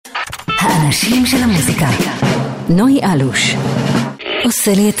האנשים של המוזיקה. נוי אלוש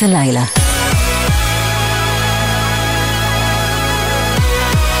עושה לי את הלילה.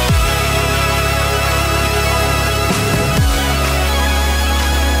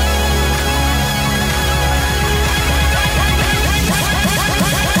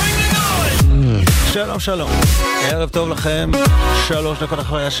 שלום שלום, ערב טוב לכם, 3 דקות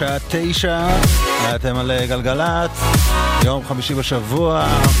אחרי השעה 9, אתם על גלגלת, יום חמישי בשבוע,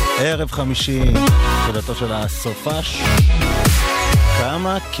 ערב חמישי, תחילתו של הסופש,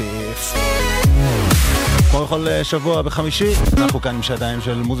 כמה כיף. כמו בכל שבוע בחמישי, אנחנו כאן עם שעתיים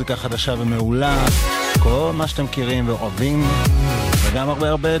של מוזיקה חדשה ומעולה, כל מה שאתם מכירים ואוהבים, וגם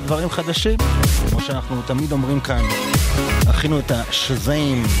הרבה דברים חדשים, כמו שאנחנו תמיד אומרים כאן, הכינו את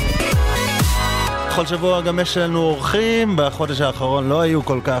השזיים. בכל שבוע גם יש לנו אורחים, בחודש האחרון לא היו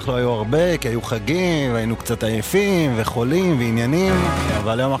הרבה, כי היו חגים, והיינו קצת עייפים וחולים ועניינים,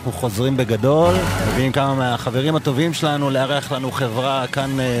 אבל היום אנחנו חוזרים בגדול, מביאים כמה מהחברים הטובים שלנו לארח לנו חברה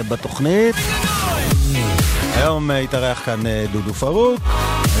כאן בתוכנית. היום התארח כאן דודו פארוק,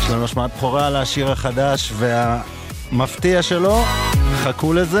 יש לנו משמעת בחורה על השיר החדש והמפתיע שלו,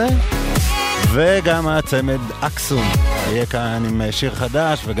 חכו לזה, וגם הצמד ואקסום יהיה כאן עם שיר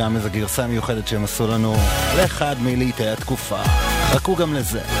חדש וגם איזו גרסה מיוחדת שהם עשו לנו לאחד מלעיתי התקופה, חכו גם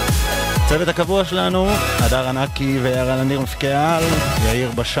לזה. צוות הקבוע שלנו, הדר ענקי ויערה לניר מפיקי העל,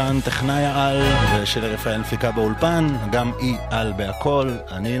 יאיר בשן טכנאי העל ושל רפאל מפיקה באולפן, גם אי על בהכל.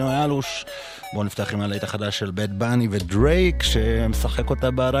 אני נוי אלוש. בואו נפתח עם הלהיט החדש של בד בני ודרייק שמשחק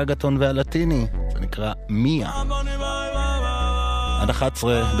אותה ברגטון והלטיני, זה נקרא מיה. עד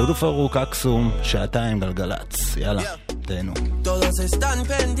 11, דודו פארוק, ואקסום, שעתיים גלגלץ. יאללה, תהנו. Todos están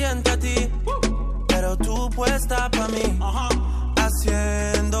pendientes a ti, pero tú puesta pa' mí,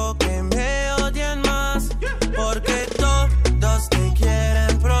 haciendo que me odien más, porque todos te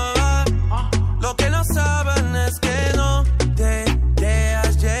quieren probar. Lo que no saben es que no te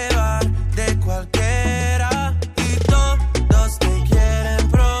dejas llevar de cualquiera, y todos te quieren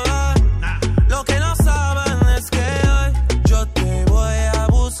probar. Lo que no saben es que hoy yo te voy a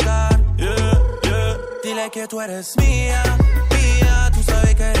buscar. Dile que tú eres mía, mía, tú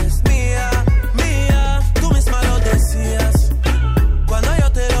sabes que eres mía, mía, tú misma lo decías cuando yo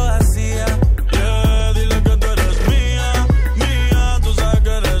te lo hacía. Dile que tú eres mía, mía, tú sabes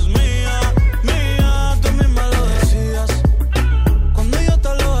que eres mía, mía, tú misma lo decías cuando yo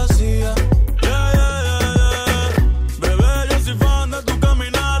te lo hacía. Bebé, yo soy fan de tu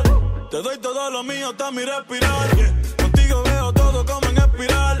caminar, te doy todo lo mío hasta mi respirar. Contigo veo todo como en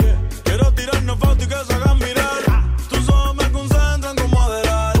espiral. Quiero tirarnos fotos y que se hagan mirar. Tus ojos me concentran como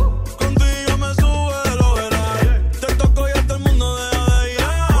adelar. Contigo me sube de lo veral. Te toco y hasta el mundo deja de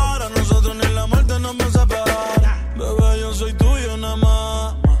llegar. A nosotros ni la muerte nos va a separar. Bebé, yo soy tuyo nada más.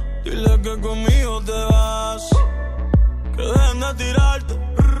 Dile que conmigo te vas. Que dejen de tirarte.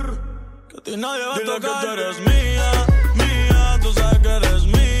 Que a ti nadie va a tocar. Dile que tú eres mía, mía. Tú sabes que eres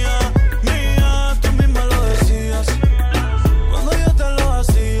mía, mía. Tú misma lo decías cuando yo te lo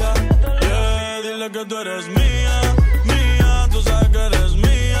hacía. Dile que tú eres mía, mía, tú sabes que eres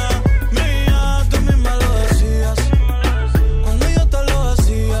mía, mía, tú misma lo decías cuando yo te lo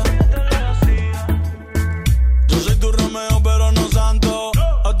hacía. Yo soy tu Romeo pero no santo,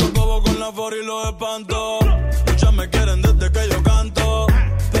 a tu bobo con la for y los espanto. Muchas me quieren desde que yo canto,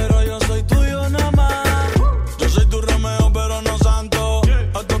 pero yo soy tuyo nada más. Yo soy tu Romeo pero no santo,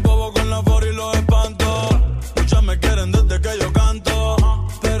 a tu bobo con la for y los espanto. Muchas me quieren desde que yo canto,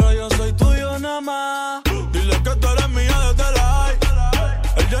 pero yo soy tuyo nada más. Dile que tú eres mía desde la high,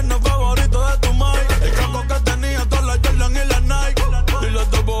 el yerno favorito de tu mai, el caco que tenía todas las Jordan y las Nike. Dile a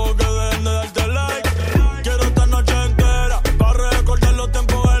tu bobo que dejen de darte like. Quiero esta noche entera pa' recordar los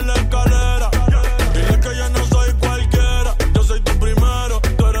tiempos en la escalera. Dile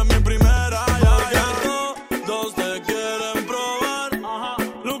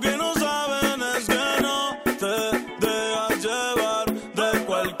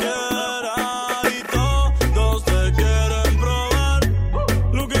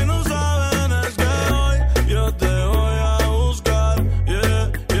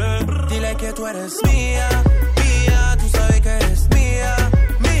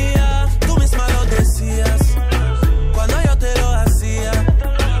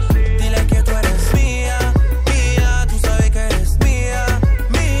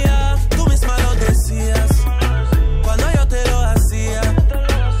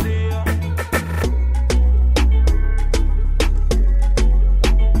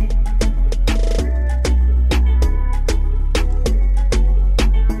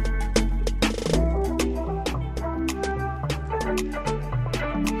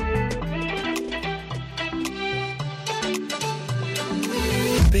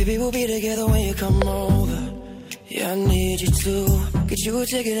Baby, we'll be together when you come over. Yeah, I need you to get you a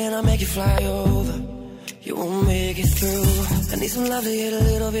ticket and I'll make you fly over. You won't make it through. I need some love to get a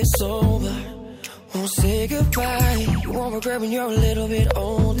little bit sober. Won't say goodbye. You won't regret when you're a little bit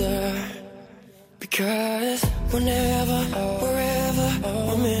older. Because whenever, wherever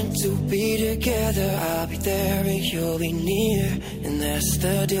we're meant to be together, I'll be there and you'll be near. And that's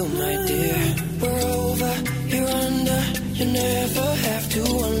the deal, my dear. We're over, you're under. You never have to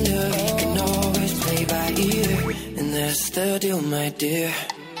wonder. You can always play by ear. And that's the deal, my dear.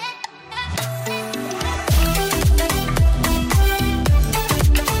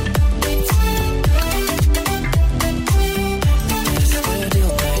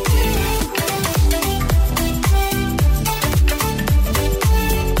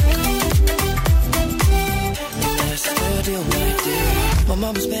 My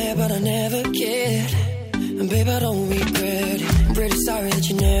mama's mad, but I never cared. And babe, I don't regret it. I'm pretty sorry that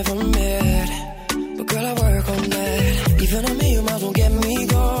you never met. But girl, I work on that. Even on me, you might as well get me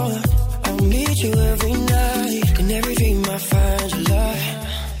going. I'll meet you every night. In every dream I find your light.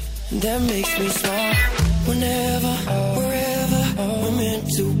 That makes me smile. Whenever, wherever we're meant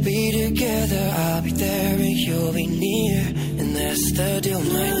to be together, I'll be there and you'll be near. And that's the deal,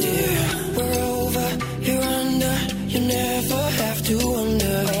 my dear. We're over, you're under. You never have to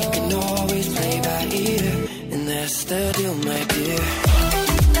wonder. You can always play by ear. And that's the deal, my dear.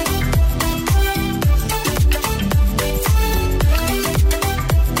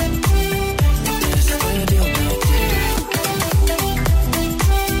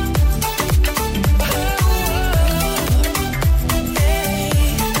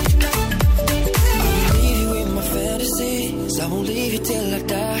 I won't leave you till I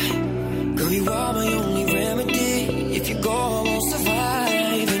die. Girl, you are my only remedy. If you go, I won't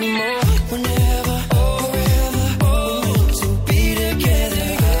survive anymore. Whenever, wherever we're meant to be together,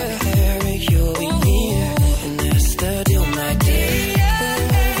 I'll be there and you'll be near. And that's the deal, my dear.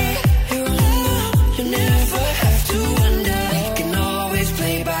 Wherever you're under, you never have to wonder. You can always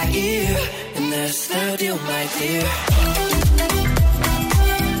play by ear. And that's the deal, my dear.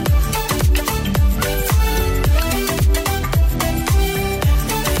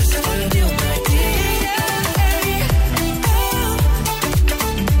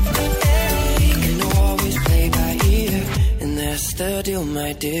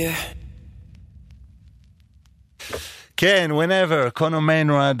 My dear. כן, whenever, קונו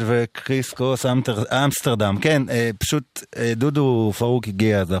מיינרד וקריס קרוס אמסטרדם. כן, פשוט דודו פארוק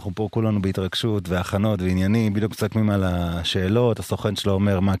הגיע, אז אנחנו פה כולנו בהתרגשות והכנות ועניינים, בדיוק מסתכלים על השאלות, הסוכן שלו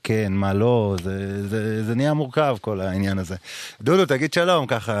אומר מה כן, מה לא, זה נהיה מורכב כל העניין הזה. דודו, תגיד שלום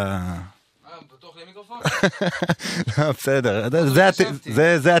ככה. בסדר,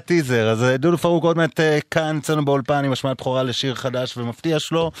 זה הטיזר. אז דודו פארוק עוד מעט כאן אצלנו באולפן עם השמעת בכורה לשיר חדש ומפתיע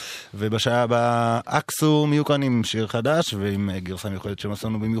שלו, ובשעה הבאה ואקסום יהיו כאן עם שיר חדש ועם גרסה מיוחדת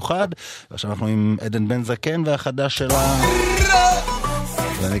שמסענו במיוחד. ועכשיו אנחנו עם עדן בן זקן והחדש שלה,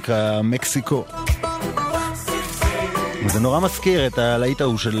 זה נקרא מקסיקו. זה נורא מזכיר את הלהיט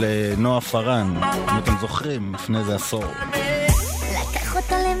ההוא של נועה פרן, אם אתם זוכרים, לפני זה עשור.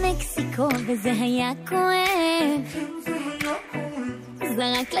 אותו למקסיקו וזה היה כואב,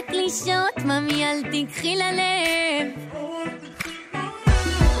 זרק לקלישות, ממי אל תקחי ללב,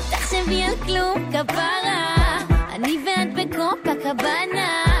 תחשבי על כלום כפרה, אני ואת בקוקה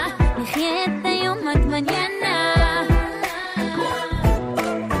קבנה, נחיה את היום עד מניאנה,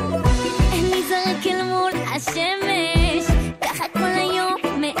 אני זרק אל מול השמש, ככה כל היום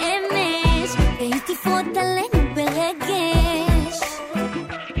מאמש, והיא תפרוט עלינו ברגש.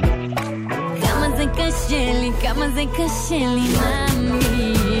 כמה זה קשה לי,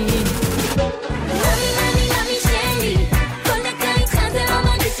 מאמי. מאמי, מאמי, מאמי שלי, כל דקה איתך זה לא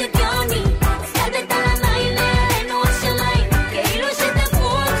מרגיש הגיוני. סתלבט על המים, עלינו השמיים, כאילו שתפרו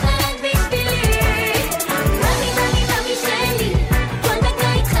אותך רק בשבילי. מאמי, מאמי, מאמי שלי, כל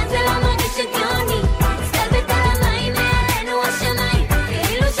דקה איתך זה לא מרגיש הגיוני. סתלבט על המים, עלינו השמיים,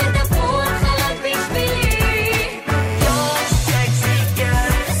 כאילו שתפרו אותך רק בשבילי. You're sexy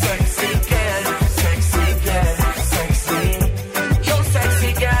girl, sexy girl, sexy girl.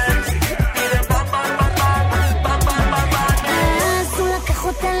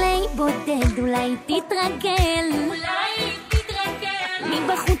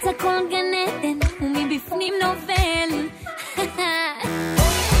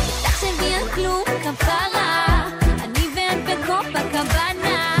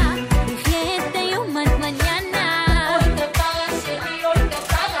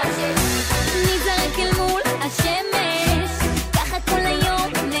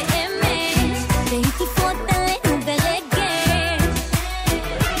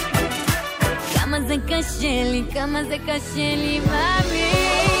 לי, כמה זה קשה לי, מאמי.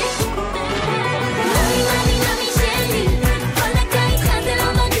 מאמי, מאמי, מאמי שלי, כל דקה איתך זה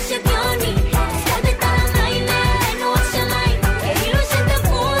לא מרגיש הגיוני. סתלבט על המים מעלינו השמיים, כאילו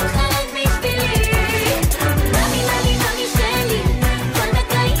שתפרו אותך רק בשבילי. מאמי, מאמי, מאמי שלי, כל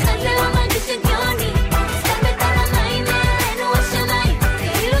דקה איתך זה לא מרגיש הגיוני. סתלבט על המים מעלינו השמיים,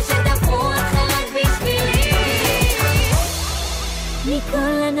 כאילו שתפרו אותך רק בשבילי.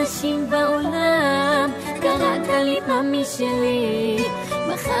 מכל הנשים בעולם קראת לי מאמי שלי,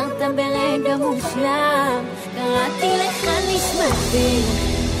 בחרת ברגע מושלם, קראתי לך נשמתי,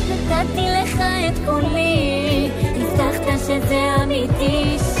 נתתי לך את כולי, הבטחת שזה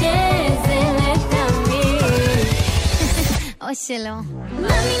אמיתי, שזה לתמיד. או שלא.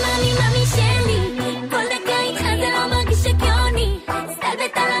 מאמי, מאמי, מאמי שלי, כל דקה איתך זה לא מרגיש הגיוני.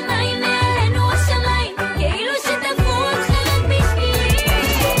 סתלבט על המים מעלינו השמיים, כאילו שתפרו אותך רק בשבילי.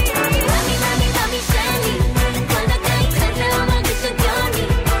 מאמי, מאמי, מאמי שלי, כל דקה איתך זה לא מרגיש הגיוני.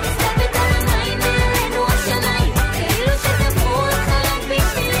 סתלבט על המים מעלינו השמיים, כאילו שתפרו אותך רק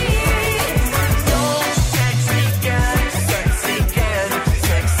בשבילי. Sexy girl, sexy girl,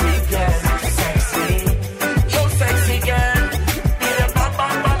 sexy girl, sexy. Yo, sexy girl, be the ba ba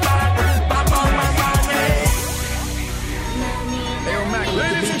ba ba ba ba ba ba. Hey, yo, Mac,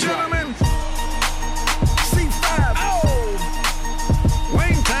 ladies and gentlemen, C5,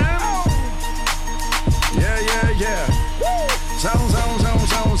 Wayne time. Yeah, yeah, yeah. Zone, zone, zone,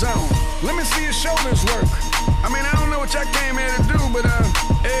 zone, zone. Let me see your shoulders work. I mean, I don't know what y'all came here to do, but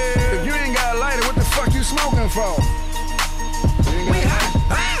if you ain't got a lighter, what the fuck you smoking for? We hot.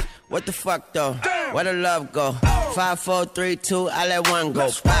 What the fuck though? Where the love go? 5, 4, 3, 2, I let one go.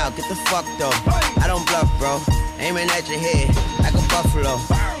 Wow, get the fuck though. I don't bluff, bro. Aiming at your head like a buffalo.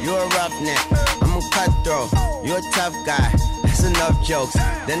 You a roughneck, I'm a cutthroat. You a tough guy. That's enough jokes.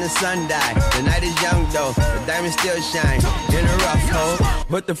 Then the sun died. The night is young though. The diamonds still shine in a rough hole.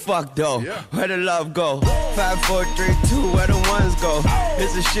 What the fuck though? Where the love go? 5, 4, 3, 2, where the ones go?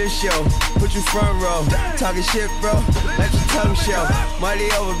 It's a shit show. Put you front row. Talking shit, bro. Let your tongue show. Money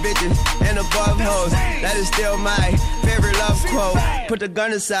over bitches and above hoes. That is still my favorite love quote. Put the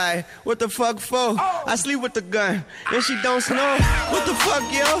gun aside. What the fuck for? I sleep with the gun and she don't snow. What the fuck,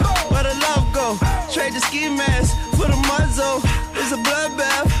 yo? Where the love go? Trade the ski mask for the muzzle. It's a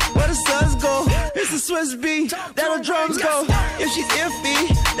bloodbath. Where the suns go? It's a Swiss beat. That the drums go. If she's iffy,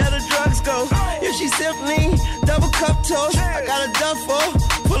 that the drugs go. If she's simply double cup toast, I got a duffel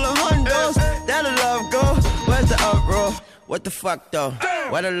full of hundos. That the love go. Where's the uproar? What the fuck though?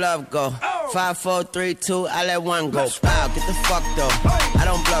 Where the love go? 5, 4, 3, 2, I let one go. Wow, get the fuck though. I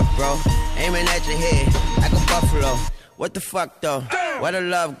don't bluff, bro. Aiming at your head like a buffalo. What the fuck though? Where the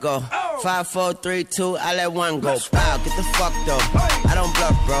love go? 5, 4, 3, 2, I let one go. Wow, get the fuck though. I don't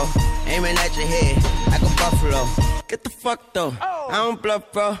bluff, bro. Aiming at your head like a buffalo. Get the fuck though. I don't bluff,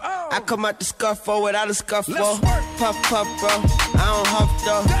 bro. I come out the scuffle without a scuffle. Puff, puff, bro. I don't huff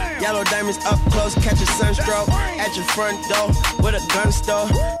though. Yellow diamonds up close, catch a sunstroke. At your front door with a gun store.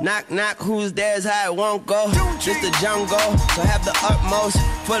 Knock, knock, who's there's how it won't go. Just the jungle, so have the utmost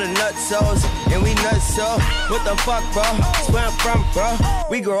for the nutsos. And we nuts so. What the fuck, bro? Where I'm from, bro.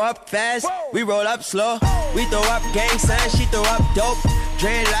 We grow up fast, we roll up slow. We throw up gang signs, she throw up dope.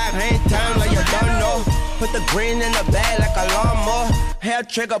 Dreadlock, hang time like you don't know. Put the green in the bag like a lawnmower. Hair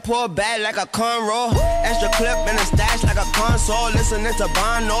trigger, pull back like a cornrow. Extra clip in the stash like a console. Listening to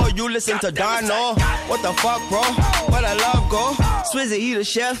Bono, you listen to Dono. What the fuck, bro? Where the love go? Swizzy, he the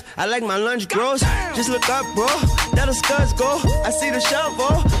chef. I like my lunch gross. Just look up, bro. That the scuds go. I see the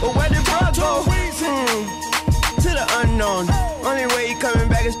shovel, but where did bro go? To the unknown. Only way he coming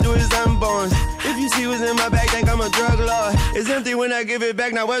back is through his unborns. If you see what's in my bag, think I'm a drug lord. It's empty when I give it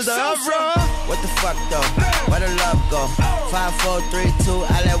back. Now where's the uproar? What the fuck though? Where the love go? 5, 4, 3, 2,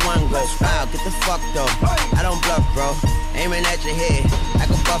 I let one go. Wow, get the fuck though. I don't bluff, bro. Aiming at your head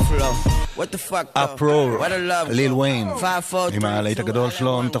like a buffalo. What the fuck though? Uproar, Where the love go? ליל ויין, 5, 4, 3, עם הלהיט הגדול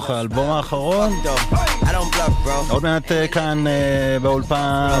שלו מתוך האלבום האחרון. I don't bluff, bro. עוד מעט כאן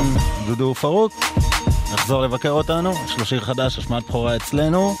באולפן דודו פארוק נחזור לבקר אותנו. יש לו שיר חדש, השמעת בכורה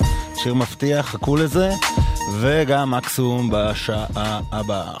אצלנו, שיר מבטיח, חכו לזה, וגם ואקסום בשעה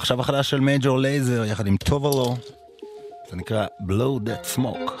הבאה. עכשיו החדש של מייג'ור לייזר יחד עם טובלו, זה נקרא Blow That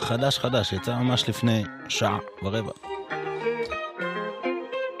Smoke, חדש, יצא ממש לפני שעה ורבע.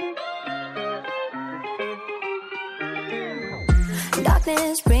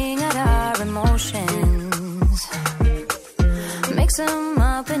 Darkness bring out our emotions, mix them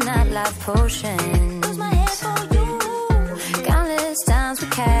up in that life potions. Countless times we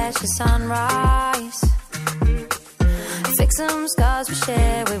catch the sunrise, fix some scars we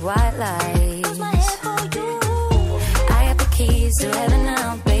share with white lights.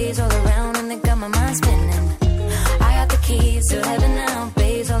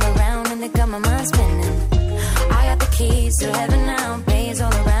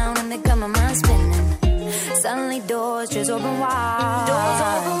 open wide. Doors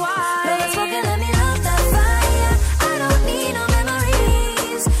open wide. Baby, smoking, let me love that fire. I don't need no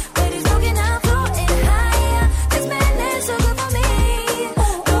memories. Baby, smoking, I'm floating higher. This madness so good for me.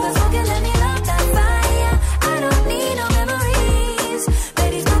 Baby, smoking, let me love that fire. I don't need no memories.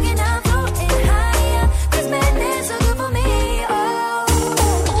 Baby, smoking, I'm floating higher. This madness so good for me.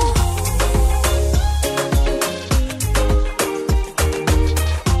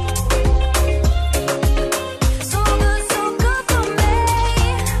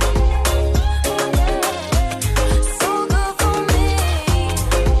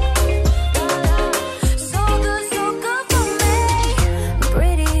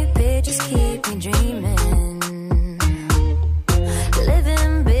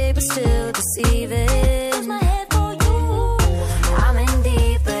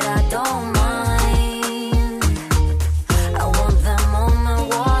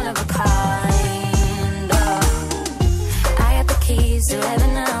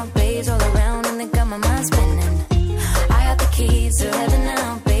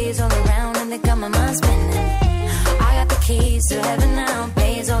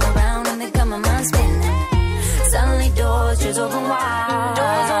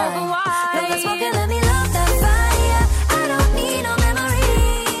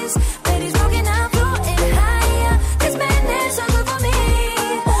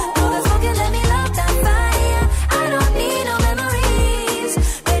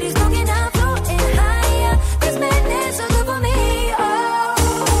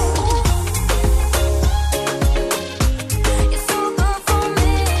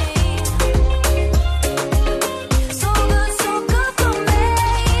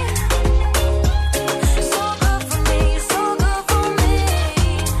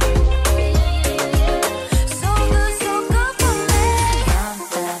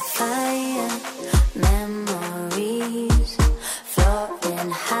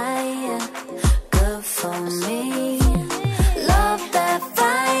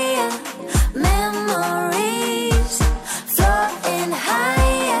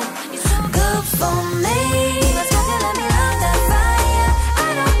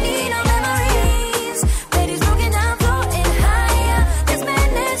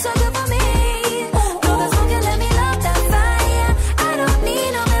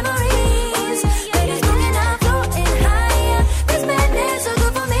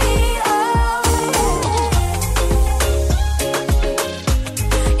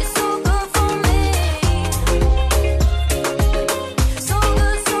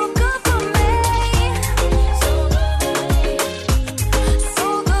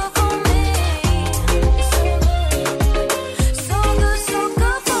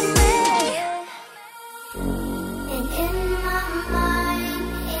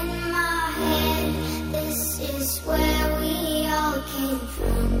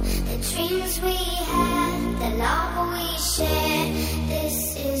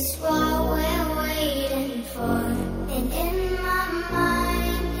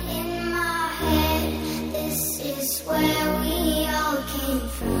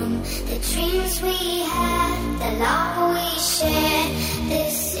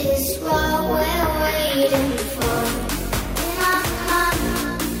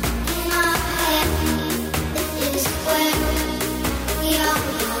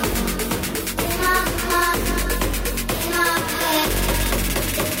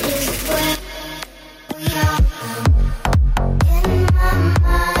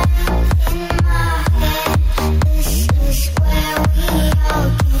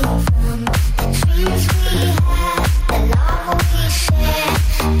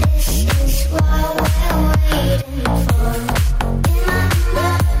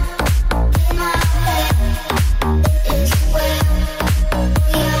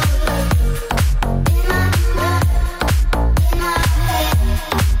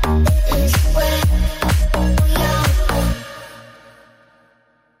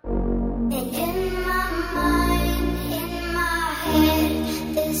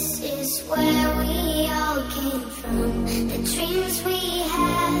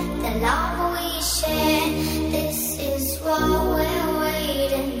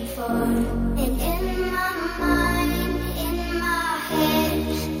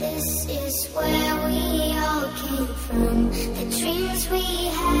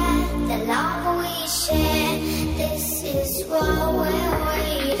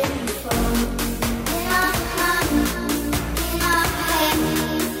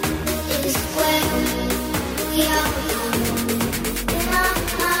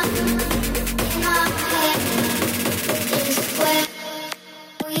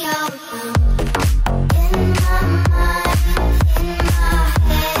 In my mind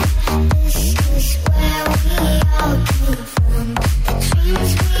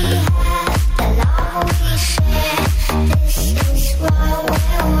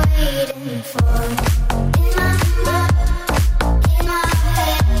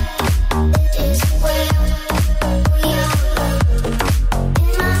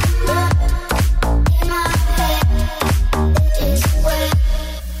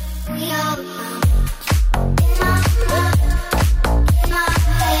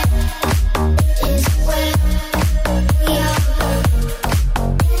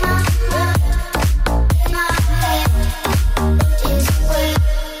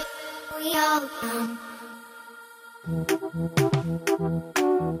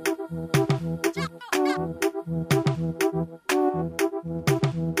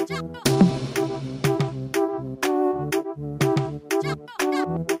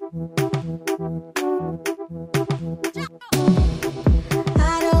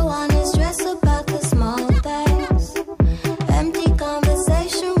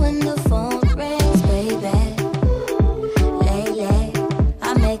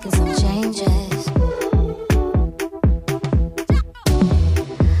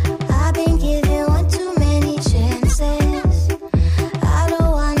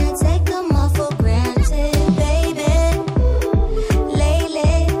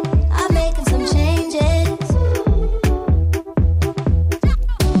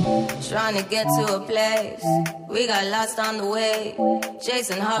Get to a place, we got lost on the way,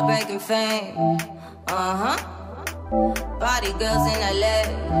 chasing heartbreaking fame. Body girls in LA,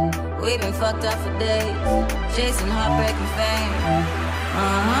 we've been fucked up for days, chasing heartbreaking fame.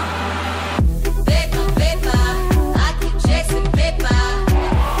 Paper, paper, I keep chasing paper.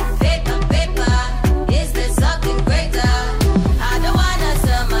 Paper, paper, is there something greater? I don't wanna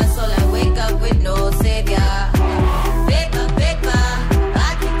sell my soul and wake up with no savior. Paper, paper,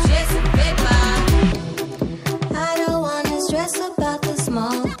 about the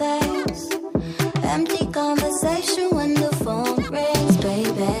small things, empty conversation when the phone rings,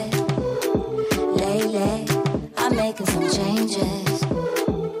 baby. Lately, I'm making some changes.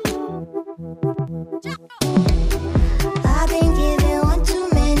 I've been giving one too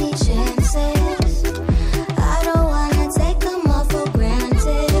many chances. I don't wanna take them all for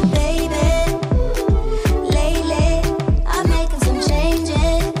granted, baby. Lately, I'm making some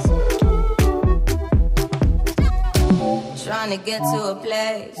changes. Trying to get to a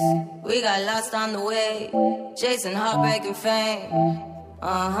place, we got lost on the way, chasing heartbreaking fame.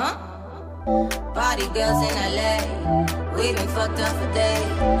 Body girls in LA, we've been fucked up for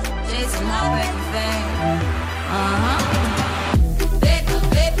days, chasing heartbreaking fame. Paper,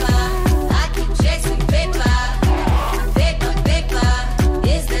 paper, I keep chasing paper. Paper, paper,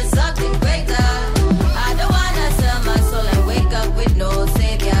 is there something greater? I don't wanna sell my soul and wake up with no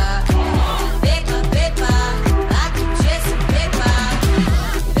savior. Paper, paper, I keep chasing paper.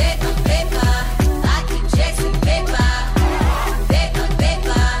 Paper, paper, I keep chasing paper. Paper,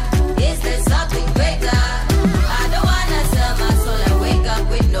 paper, is there something greater? I don't wanna sell my soul and wake up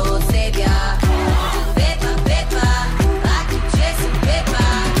with no savior. Paper, paper, I keep chasing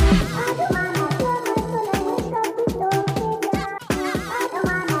paper.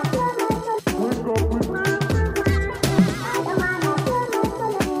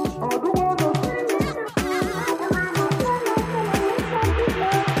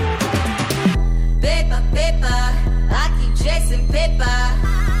 Paper, paper, I keep chasing paper.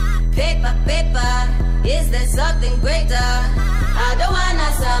 Paper, paper, is there something greater? I don't wanna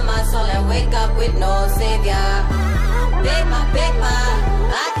sell my soul and wake up with no savior. Paper, paper,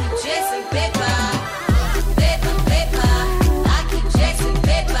 I keep chasing paper. Paper, paper, I keep chasing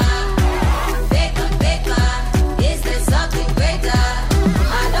paper. Paper, paper, is there something greater?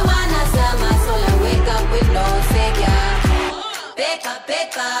 I don't wanna sell my soul and wake up with no savior. Paper,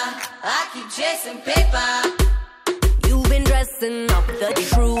 paper, I keep chasing paper. You've been dressing up the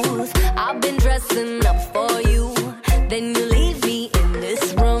truth, I've been dressing up for you. Then you leave me in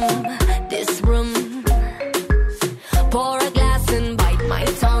this room, this room. Pour a glass and bite my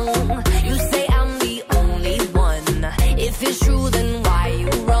tongue. You say I'm the only one. If it's true, then why you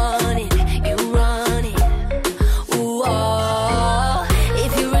run it? You run it. Ooh, oh.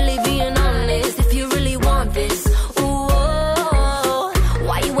 If you're really being honest, if you really want this, ooh, oh.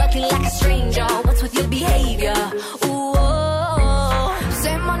 Why you acting like a stranger? What's with your behavior? Ooh, oh.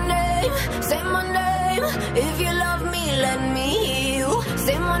 Say my name, say my name. If you love me, let me hear you.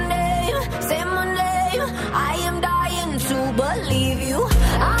 Say my name, say my name. I am dying to believe you.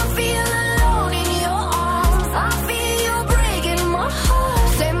 I feel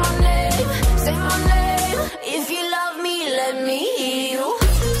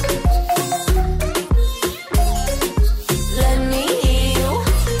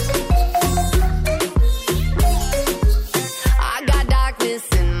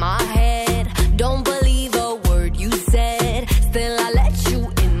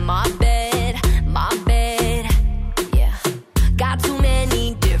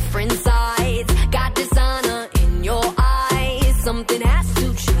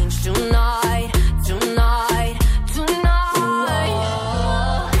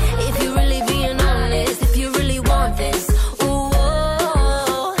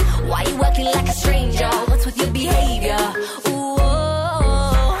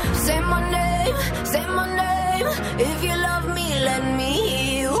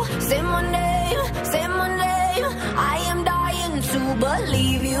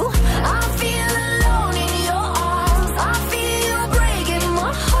believe you. I feel alone in your arms. I feel you breaking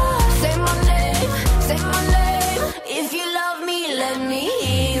my heart. Say my name, say my name. If you love me, let me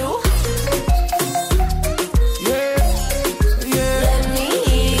hear you. Let me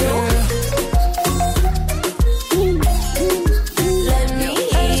hear you. Let me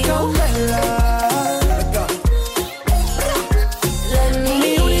hear you. Let me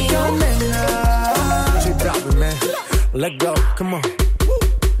hear you. Let go, come on.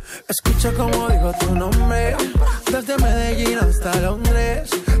 Escucha como digo tu nombre. Desde Medellín hasta Londres.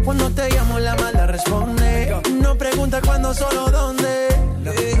 Cuando te llamo la mala responde. No pregunta cuándo, solo dónde.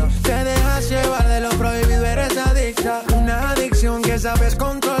 Te dejas llevar de lo prohibido, eres adicta. Una adicción que sabes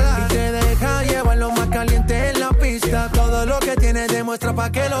controlar. Y te deja llevar lo más caliente en la pista. Todo lo que tienes demuestra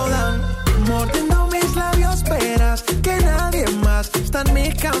pa' que lo dan. Mordiendo mis labios verás que nadie más está en mi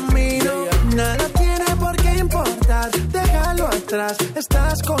camino. Nada tiene por qué importar, déjalo atrás,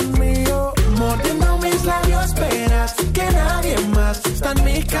 estás conmigo. Mordiendo mis labios verás que nadie más está en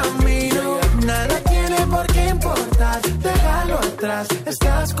mi camino. Nada tiene por qué importar, déjalo atrás,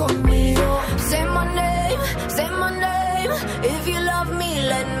 estás conmigo. Say my name, say my name. If you love me,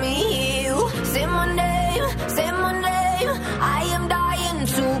 let me hear you. Say my name, say my name. I am dying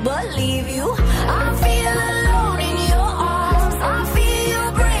to believe you. I feel alone in your arms. I feel you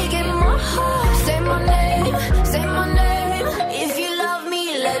breaking my heart. Say my name, say my name. If you love me,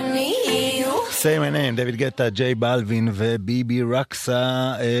 let me hear you. Say my name, דויד גטה, ג'יי בלווין וביבי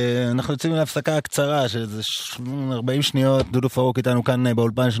רקסה. אנחנו יוצאים להפסקה קצרה של 40 שניות. דודו פארוק איתנו כאן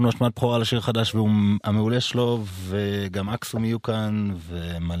באולפן, יש לנו השמעת בכורה על השיר חדש והמעולה שלו, וגם ואקסום יהיו כאן,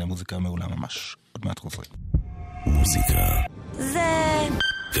 ומלא מוזיקה מעולה ממש. עוד מעט חוזרים. מוזיקה זה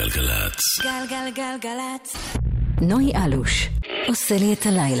גלגלצ. גלגלגלגלצ. נוי אלוש עושה לי את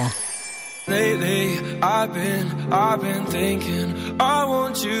הלילה. Lately, I've been thinking, I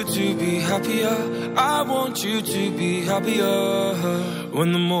want you to be happier. I want you to be happier. When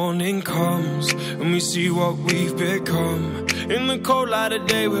the morning comes and we see what we've become. In the cold light of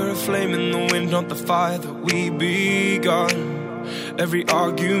day, we're a flame in the wind, not the fire that we begun. Every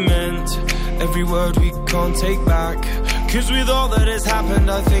argument, every word we can't take back. 'Cause with all that has happened,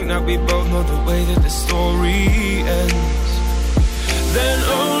 I think that we both know the way that the story ends. Then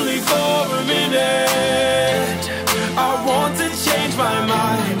only for a minute I want to change my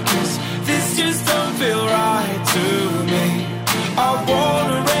mind, 'cause this just don't feel right to me. I want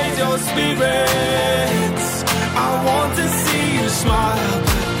to raise your spirits, I want to see you smile,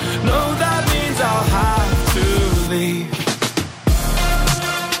 but no, that means I'll have to leave.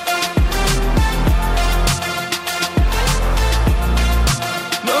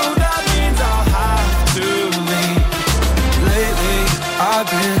 No, that means I'll have to leave. Lately I've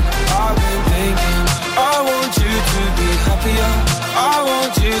been thinking, I want you to be happier. I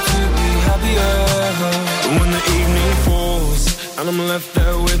want you to be happier. When the evening falls and I'm left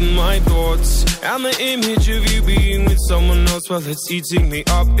there with my thoughts, and the image of you being with someone else, well, it's eating me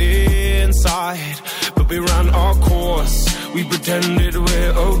up inside. But we ran our course, we pretended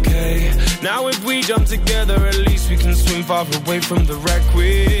we're okay. Now if we jump together, at least we can swim far away from the wreck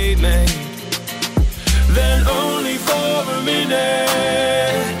we made. Then only for a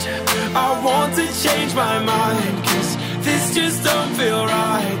minute I want to change my mind, 'cause this just don't feel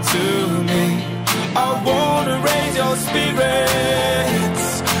right to me. I want to raise your spirits,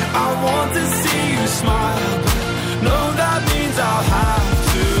 I want to see you smile, but no, that means I'll have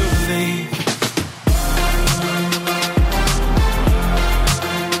to leave.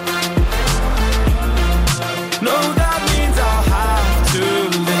 No, that means I'll have to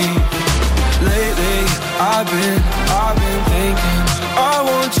leave. Lately I've been thinking, I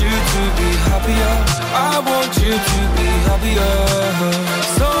want you to be happier. I want you to be happier.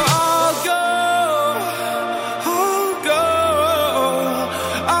 So I'll go.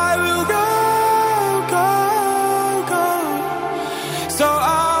 I will go. So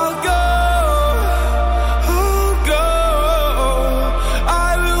I'll go.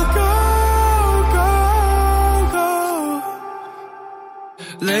 I will go.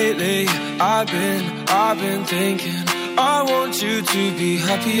 Lately I've been thinking, I want you to be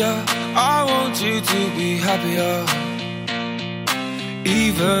happier. I want you to be happier.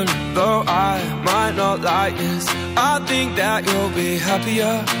 Even though I might not like this, I think that you'll be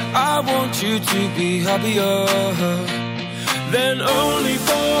happier. I want you to be happier. Then only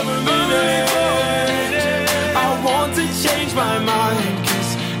for a minute I want to change my mind,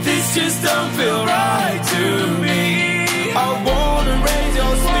 'cause this just don't feel right to me. I want to raise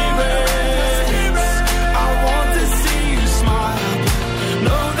your spirits, I want to see you smile.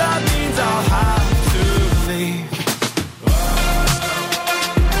 No, that means I'll have to leave.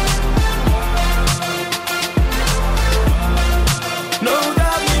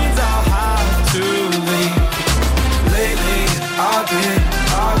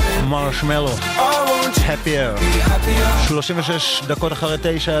 מרשמלו, Happier. 36 דקות אחרי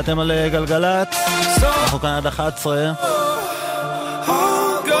 9, אתם על גלגלת. אנחנו כאן עד 11.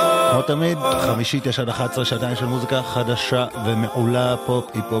 כמו תמיד, חמישית יש עד 11, שעתיים של מוזיקה חדשה ומעולה, פופ,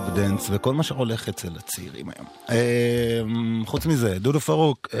 היפ-הופ, דנס, וכל מה שהולך אצל הצעירים היום. חוץ מזה, דודו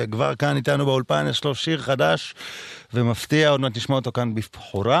פארוק כבר כאן איתנו באולפן, יש לו שיר חדש ומפתיע, עוד מעט נשמע אותו כאן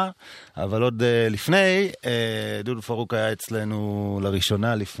בבחורה, אבל עוד לפני, דודו פארוק היה אצלנו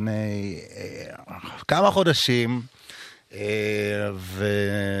לראשונה לפני כמה חודשים,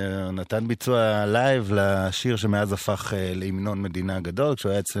 ונתן ביצוע לייב לשיר שמאז הפך להמנון מדינה גדול.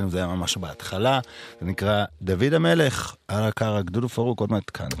 כשהוא היה אצלנו זה היה ממש בהתחלה, זה נקרא דוד המלך. ארק ארק, דודו פארוק עוד מעט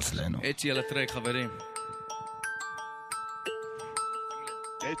כאן אצלנו. אצ'י על הטרק, חברים.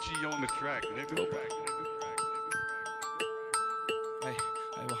 Edgy on the track, nigga.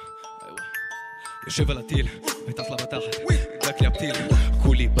 יושב על הטיל, וטס לה בתחת, דק לי הפתיל.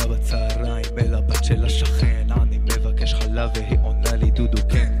 כולי בא בצהריים, אל הבת של השכן. אני מבקש חלב והיא עונה לי דודו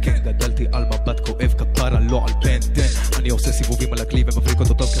כן, כן. גדלתי על מבט כואב כפרה, לא על פנטן. אני עושה סיבובים על הכלי ומבריק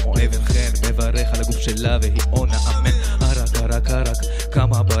אותו טוב כמו אבן חן. מברך על הגוף שלה והיא עונה אמן. ערק, ערק, ערק,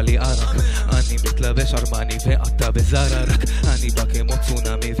 כמה בא לי ערק. אני מתלבש ארמני ואתה בזררק. אני בא כמו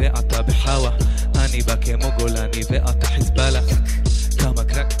צונמי ואתה בחווה. אני בא כמו גולני ואתה חיזבאללה. כמה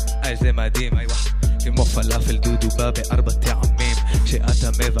קרק, זה מדהים, כמו פלאפל דודו בא בארבע טעמים. כשאתה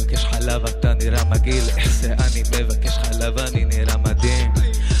מבקש חלב אתה נראה מגעיל, איך זה אני מבקש חלב אני נראה מדהים.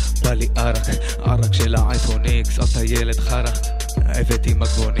 בא לי ערק, ערק של האייפון איקס, אתה ילד חרק, הבאתי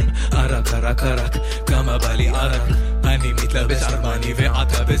מגבונים. ערק, ערק, ערק, כמה בא לי ערק. אני מתלבש ארמני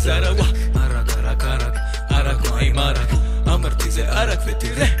ואתה בזרווה. ערק, ערק, ערק, ערק מה עם ערק. אמרתי זה ערק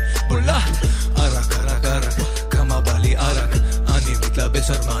ותראה בולעת. ערק, ערק, ערק, כמה בא לי ערק. אני מתלבש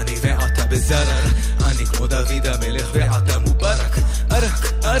ארמני ואתה בזרר. אני כמו דוד המלך ואתה מוברק.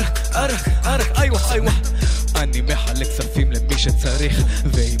 ערק, ערק, ערק, ערק, איווה, איווה. אני מחלק כספים למי שצריך,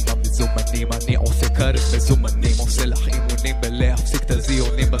 ועם המזומנים אני עושה קרק מזומנים. עושה לך אימונים בלהפסיק את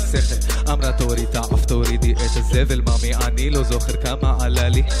הזיונים בשכל. אמרה תוריד תעף תורידי את הזבל. ממי אני לא זוכר כמה עלה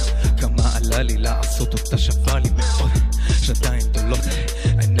לי, כמה עלה לי לעשות אותה שווה לי מאוד. שנתיים גדולות,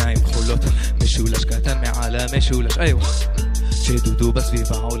 עיניים כחולות, משולש קטן מעל המשולש, איווה. שדודו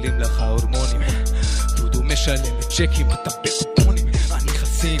בסביבה עולים לך הורמונים. דודו משלם את צ'קים, אתה בקופונים. אני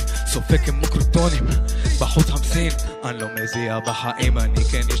חסין, סופק כמו קרוטונים. בחוץ חמסין, אני לא מזיע בחיים. אני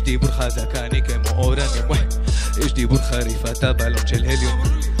כן, יש דיבור חזק, אני כמו אורנים. יש דיבור חריף, אתה בלון של הליום.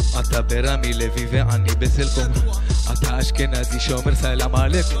 אתה ברמי לוי ואני בסלקום. אתה אשכנזי שומר סלם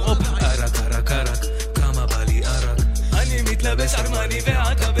עליכם. ערק, ערק, ערק, כמה בא לי ערק. אני מתלבש ארמני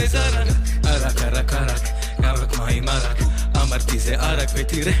ואתה בזרק. ערק, ערק, ערק, ערק מה עם ערק. אמרתי זה ערק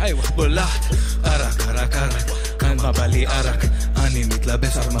ותראה בולעת. ערק, ערק, ערק, כמה בא לי ערק. אני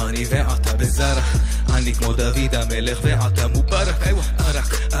מתלבש ארמני ואתה בזרק. אני כמו דוד המלך ואתה מוברק.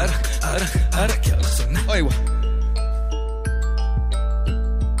 ערק, ערק, ערק, ערק, יאללה סונה. איווה.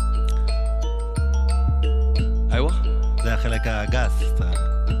 איווה? זה החלק הגס.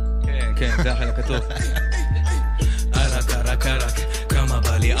 כן, כן, זה החלק הטוב. ערק, ערק, ערק, כמה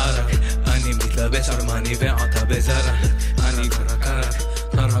בא לי ערק. אני מתלבש ארמני ואתה בזרק. אני ערק, ערק,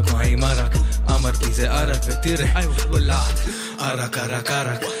 ערק מה עם ערק. אמרתי זה ערק ותראה בולעת. ערק, ערק,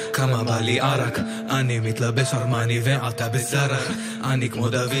 ערק, כמה בא לי ערק. אני מתלבש ארמני ואתה בזרק. אני כמו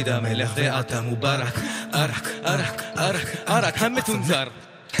דוד המלך ואתה מוברק. ערק, ערק, ערק, ערק המתונזר.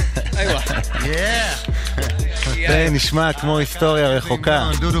 איווה. זה נשמע כמו היסטוריה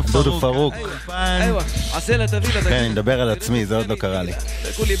רחוקה. דודו פארוק. איווה, עשה לה תביא לה. כן, אני מדבר על עצמי, זה עוד לא קרה לי.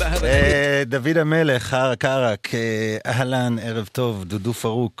 דוד המלך, ארק ארק, אהלן, ערב טוב, דודו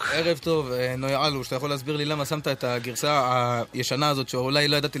פארוק. ערב טוב, נוי אלוש, אתה יכול להסביר לי למה שמת את הגרסה הישנה הזאת, שאולי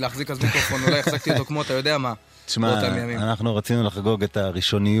לא ידעתי להחזיק אז מיקרופון, אולי החזקתי אותו כמו, אתה יודע מה? תשמע, אנחנו רצינו לחגוג את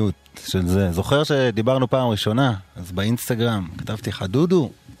הראשוניות של זה. זוכר שדיברנו פעם ראשונה, אז באינסטגרם כתבתי לך,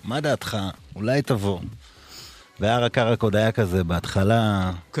 דודו, מה דעתך? אולי תבוא. והרק הרק עוד היה כזה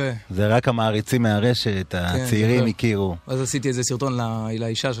בהתחלה, זה רק המעריצים מהרשת, הצעירים הכירו. אז עשיתי איזה סרטון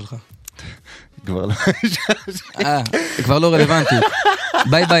לאישה שלך. כבר לא אישה שלך. כבר לא רלוונטי.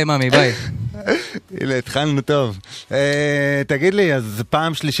 ביי ביי ממי, ביי. הנה, התחלנו טוב. תגיד לי, אז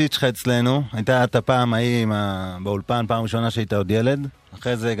פעם שלישית שלך אצלנו, הייתה את הפעם ההיא באולפן, פעם ראשונה שהיית עוד ילד,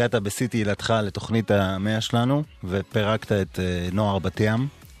 אחרי זה הגעת בסיטי ילדך לתוכנית המאה שלנו, ופרקת את נוער בת ים.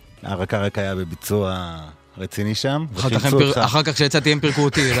 הרק הרק היה בביצוע רציני שם. אחר כך שיצאתי הם פירקו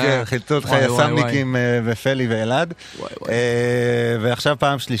אותי. כן, חילצו אותך יסמניקים ופלי ואלעד. ועכשיו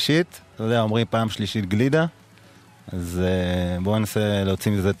פעם שלישית, אתה יודע, אומרים פעם שלישית גלידה, אז בואו ננסה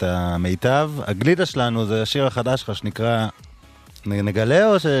להוציא מזה את המיטב. הגלידה שלנו זה השיר החדש שלך שנקרא נגלה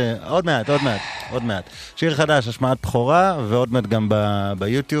או ש... עוד מעט. שיר חדש, השמעת בכורה, ועוד מעט גם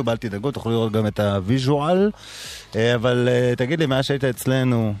ביוטיוב, אל תדאגו, תוכלו לראות גם את הוויז'ואל. אבל תגיד לי, מה שהיית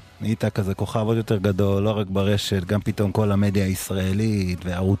אצלנו, היית כזה כוכב עוד יותר גדול, לא רק ברשת, גם פתאום כל המדיה הישראלית,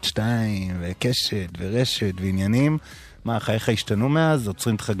 וערוץ 2, וקשת, ורשת, ועניינים. מה, חייך השתנו מאז?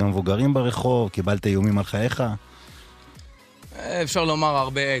 עוצרים לך גם מבוגרים ברחוב? קיבלת איומים על חייך? אפשר לומר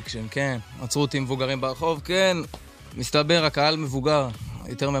הרבה אקשן, כן. עצרו אותי מבוגרים ברחוב, כן. מסתבר, הקהל מבוגר,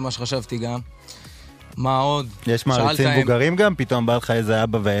 יותר ממה שחשבתי גם. מה עוד? יש מעריצים מבוגרים גם? פתאום בא לך איזה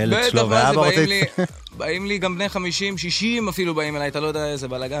אבא והילד שלו, ואבא רוצה... באים לי גם בני 50, 60 אפילו באים אליי, אתה לא יודע איזה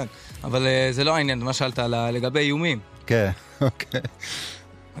בלגן. אבל זה לא העניין, מה שאלת לגבי איומים. כן, אוקיי.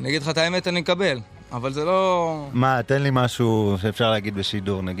 אני אגיד לך את האמת, אני אקבל. אבל זה לא... מה, תן לי משהו שאפשר להגיד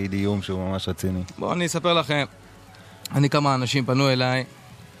בשידור, נגיד איום שהוא ממש רציני. בואו אני אספר לכם. אני כמה אנשים פנו אליי.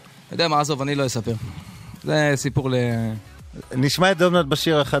 אתה יודע מה, עזוב, אני לא אספר. זה סיפור נשמע את זה אומרת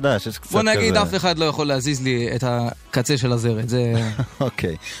בשיר החדש. בוא נגיד, אף אחד לא יכול להזיז לי את הקצה של הזרת. זה...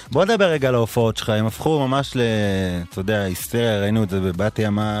 אוקיי. בוא נדבר רגע על ההופעות שלך. הם הפכו ממש אתה יודע, היסטריה, ראינו את זה בבתי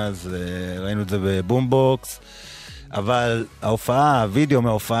המאז, ראינו את זה בבומבוקס. אבל ההופעה, הווידאו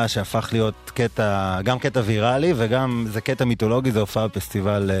מההופעה שהפך להיות קטע, גם קטע ויראלי וגם זה קטע מיתולוגי, זה הופעה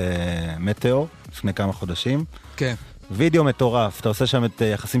בפסטיבל מטאור, לפני כמה חודשים. כן. וידאו מטורף, אתה עושה שם את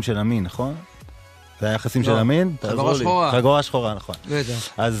יחסים של המין, נכון? זה היחסים של המין? חגורה שחורה. חגורה שחורה, נכון.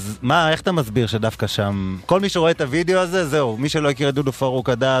 אז מה, איך אתה מסביר שדווקא שם, כל מי שרואה את הוידאו הזה, זהו, מי שלא הכיר את דודו פארוק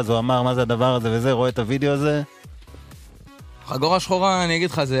עד אז, הוא אמר מה זה הדבר הזה וזה, רואה את הוידאו הזה? חגורה שחורה, אני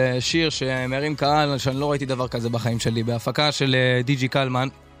אגיד לך, זה שיר שמרים קהל, שאני לא ראיתי דבר כזה בחיים שלי, בהפקה של די.ג'י קלמן.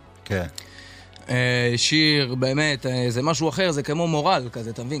 כן. שיר, באמת, זה משהו אחר, זה כמו מורל כזה,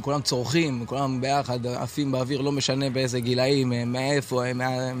 אתה מבין? כולם צורכים, כולם ביחד, עפים באוויר, לא משנה באיזה גילאים, מאיפה,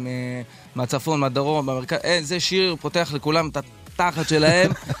 מהצפון, מהדרום, במרכז, זה שיר פותח לכולם את התחת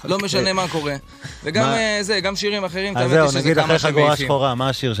שלהם, לא משנה מה קורה. וגם זה, גם שירים אחרים, אז זהו, נגיד אחרי חגורה שחורה, מה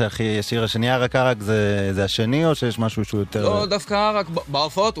השיר שהכי, השיר השני, הרק הרק זה השני, או שיש משהו שהוא יותר... לא, דווקא הרק,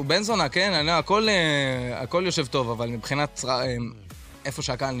 בהופעות הוא בן זונה, כן, הכל יושב טוב, אבל מבחינת איפה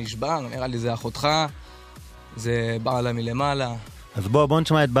שהקהל נשבע, נראה לי זה אחותך, זה בעלה מלמעלה. אז בוא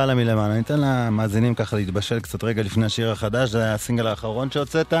נשמע את בעלה מלמעלה, ניתן למאזינים ככה להתבשל קצת רגע לפני השיר החדש, זה היה הסינגל האחרון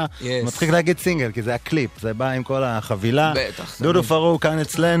שהוצאת, מצחיק להגיד סינגל, כי זה הקליפ, זה בא עם כל החבילה. בטח. דודו פארוק כאן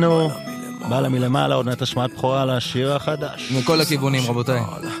אצלנו, בעלה מלמעלה, עוד נעת השמעת בכורה על השיר החדש. מכל הכיוונים, רבותיי.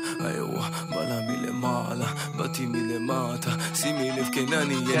 בעלה מלמעלה, באתי מלמטה, שימי לב כן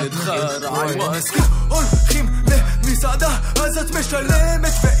אני ילד חרעי. הולכים למסעדה, אז את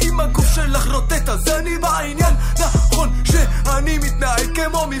משלמת, ואם הגוף שלך רוטט אז אני בעניין. נכון שאני מתנהג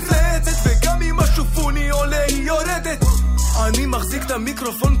כמו מפלצת, וגם אם השופוני עולה היא יורדת. אני מחזיק את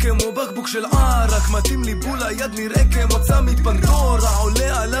המיקרופון כמו בקבוק של ערק, מתאים לי בול היד נראה כמו צמית פנדורה,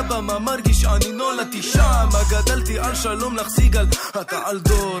 עולה על הבמה מרגיש אני נולדתי שם, גדלתי על שלום לך סיגל אתה על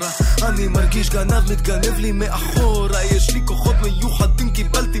דורה, אני מרגיש גנב מתגנב לי מאחורה, יש לי כוחות מיוחדים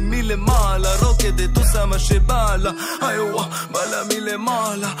קיבלתי מלמעלה, רוקדת עושה מה שבא לה, איווה בעלה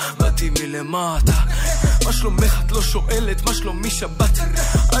מלמעלה, באתי מלמטה, מה שלומך את לא שואלת, מה שלומי שבת,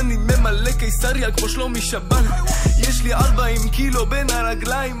 אני ממלא קיסריה כמו שלומי שבן, יש לי 40 קילו בין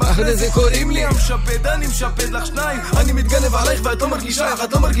הרגליים, אחרי זה קוראים לי המשפד, אני משפד לך שניים, אני מתגנב עלייך ואת לא מרגישה, איך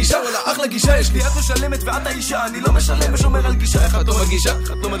את לא מרגישה, וואלה אחלה גישה, יש לי את משלמת ואת האישה, אני לא משלם ושומר על גישה, איך את לא מרגישה,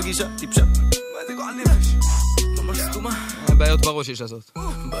 איך את לא מרגישה, טיפשה, מה זה גועל נפש, ממש סתומה, בעיות בראש יש לעשות.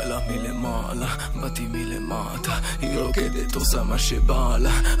 בעלה מלמעלה, באתי מלמטה, היא רוקדת עושה מה שבא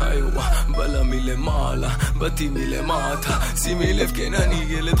לה, איווה, בעלה מלמעלה, באתי מלמטה, שימי לב כן אני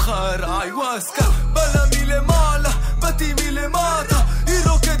ילד חרא, איווה, סקה, בעלה מלמעלה, באתי מלמטה, היא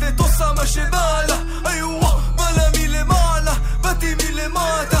רוקדת עושה מה שבא לה, איווה, בעלה מלמעלה, באתי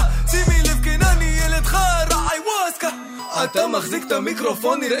מלמטה, שימי לב כן אני ילד חרא, איווה, סקה, אתה מחזיק את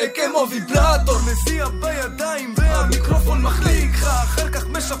המיקרופון נראה כמו ויברטור, מסיע בידיים והמיקרופון מחליק לך, אחר כך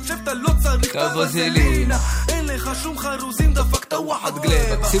משפשף אתה לא צריך את הווזלינה, אין לך שום חרוזים דפקת וואחד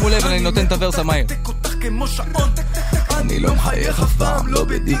גלב, שימו לב אני נותן את הוורס המהיר, כמו שעון, אני לא מחייך אף פעם, לא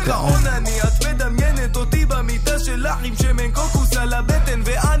בדיכאון, את מדמיינת אותי במיטה שלך עם שמן קוקוס על הבטן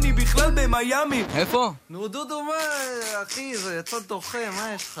ואני בכלל במיימי. איפה? נו דודו, מה אחי, זה יצא דוחה, מה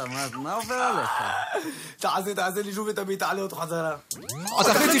יש לך? מה עובר עליך? תעשה לי שוב את הביט, תעלה אותו חזרה.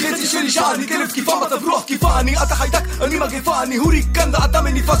 אתה חצי של אישה, אני כלב תקיפה, מצב רוח תקיפה, אני אתה חיידק, אני מגפה, אני הוריקן, אתה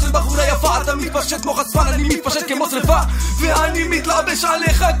מניפה של בחורה יפה, אתה מתפשט כמו חשפן, אני מתפשט כמו שריפה, ואני מתלבש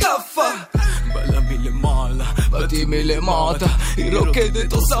עליך כפה. בעלה מלמעלה, באתי מלמטה, היא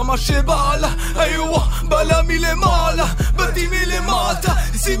רוקדת עושה מה שבא לה, איווה, בעלה מלמעלה, באתי מלמטה,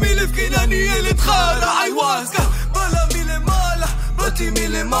 שימי לב כן אני ילד חרא, איווה, בעלה מלמעלה, באתי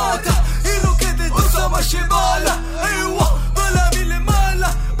מלמטה, היא רוקדת עושה מה שבעלה, איווה, בלה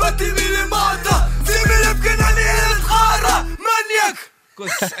מלמעלה, באתי מלמטה, שימי לב כן אני ילד חרה, מניאק.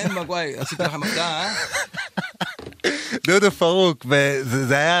 כוס אין מגוואי, עשיתי לכם הפתעה, אה? דודו פארוק,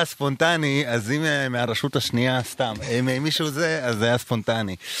 וזה היה ספונטני, אז אם מהרשות השנייה סתם, אם מישהו זה, אז זה היה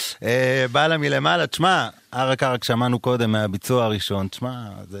ספונטני. בא לה מלמעלה, תשמע, ארק שמענו קודם מהביצוע הראשון, תשמע,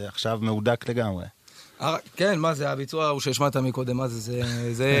 זה עכשיו מעודק לגמרי. כן, מה זה, הביצוע הוא שהשמעת מקודם, מה זה,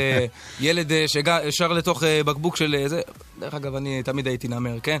 זה ילד ששר לתוך בקבוק של זה, דרך אגב, אני תמיד הייתי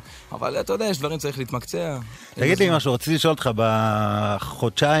נאמר, כן? אבל אתה יודע, יש דברים צריך להתמקצע. תגיד לי משהו, רציתי לשאול אותך,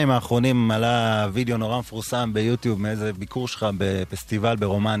 בחודשיים האחרונים עלה וידאו נורא מפורסם ביוטיוב, מאיזה ביקור שלך בפסטיבל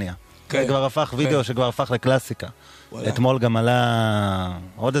ברומניה. זה כבר הפך וידאו שכבר הפך לקלאסיקה. אתמול גם עלה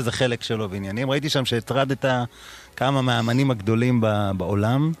עוד איזה חלק שלו בעניינים. ראיתי שם שהטרדת כמה מהאמנים הגדולים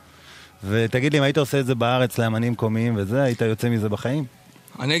בעולם, ותגיד לי, אם היית עושה את זה בארץ לאמנים קומיים וזה, היית יוצא מזה בחיים?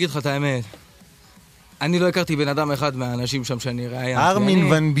 אני אגיד לך את האמת. אני לא הכרתי בן אדם אחד מהאנשים שם שאני ראיין.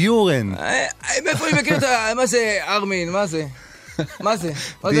 ארמין ון ביורן. מאיפה אני מכיר את ה... מה זה ארמין? מה זה? מה זה?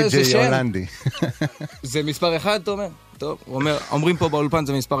 די.ג'יי הולנדי. זה מספר אחד, אתה אומר? טוב, אומרים פה באולפן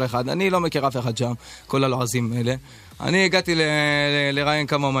זה מספר אחד. אני לא מכיר אף אחד שם, כל הלועזים האלה. אני הגעתי לראיין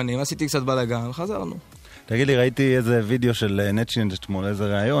כמה אומנים, עשיתי קצת בלגן, חזרנו. תגיד לי, ראיתי איזה וידאו של נטשינד אתמול, איזה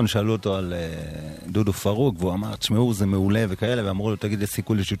ראיון, שאלו אותו על דודו פארוק, והוא אמר, תשמעו, זה מעולה וכאלה, ואמרו לו, תגיד, יש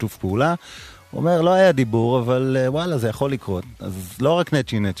סיכוי לשיתוף פעולה. הוא אומר, לא היה דיבור, אבל וואלה, זה יכול לקרות. אז לא רק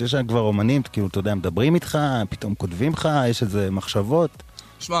נטשינד, יש כבר אומנים, כאילו, אתה יודע, מדברים איתך, פתאום כותבים לך, יש איזה מחשבות.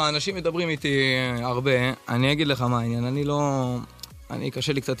 שמע, אנשים מדברים איתי הרבה, אני אגיד לך מה העניין, אני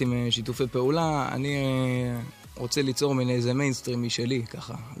קשה לי קצת עם שיתופי פעולה, אני רוצה ליצור מן איזה מיינסטרים משלי,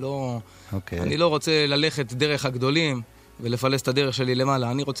 ככה. אני לא רוצה ללכת דרך הגדולים ולפלס את הדרך שלי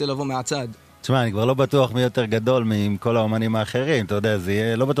למעלה, אני רוצה לבוא מהצד. תשמע, אני כבר לא בטוח מי יותר גדול מכל האומנים האחרים, אתה יודע, זה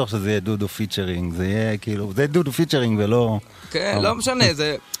יהיה, לא בטוח שזה יהיה דודו פיצ'רינג, זה יהיה כאילו, זה דודו פיצ'רינג ולא... כן, לא משנה,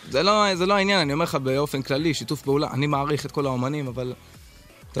 זה לא העניין, אני אומר לך באופן כללי, שיתוף פעולה, אני מעריך את כל האומנים, אבל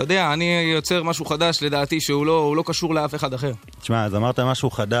אתה יודע, אני יוצר משהו חדש לדעתי שהוא לא קשור לאף אחד אחר. תשמע, אז אמרת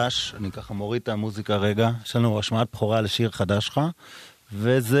משהו חדש, אני ככה מוריד את המוזיקה רגע, יש לנו השמעת בחורה לשיר חדש שלך,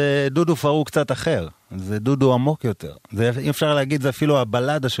 וזה דודו פארוק קצת אחר, זה דודו עמוק יותר. אי אפשר להגיד, זה אפילו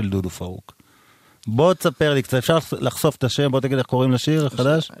הבלדה של דודו פארוק. בוא תספר לי קצת, אפשר לחשוף את השם, בוא תגיד איך קוראים לשיר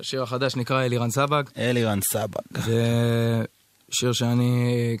החדש? השיר החדש נקרא אלירן סבג. אלירן סבג. זה שיר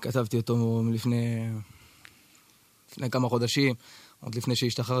שאני כתבתי אותו לפני כמה חודשים, עוד לפני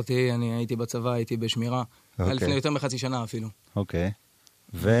שהשתחררתי, אני הייתי בצבא, הייתי בשמירה, היה לפני יותר מחצי שנה אפילו. אוקיי,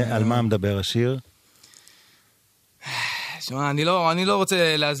 ועל מה מדבר השיר? שמע, אני לא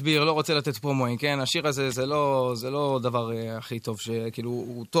רוצה להסביר, לא רוצה לתת פרומואים, כן? השיר הזה זה לא דבר הכי טוב, שכאילו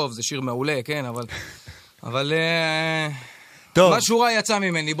הוא טוב, זה שיר מעולה, כן? אבל משהו רע יצא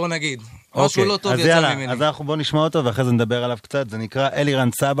ממני, בוא נגיד. משהו לא טוב יצא ממני. אז אנחנו בוא נשמע אותו ואחרי זה נדבר עליו קצת. זה נקרא אלירן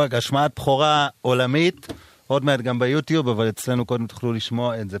סבג, השמעת בחורה עולמית, עוד מעט גם ביוטיוב, אבל אצלנו קודם תוכלו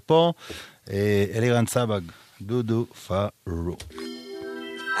לשמוע את זה פה. אלירן סבג, דודו פארוק.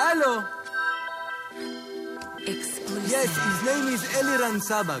 הלו! Yes, his name is Eliran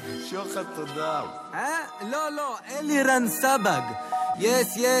Sabag. שוחד תודה. לא, Eliran Sabag.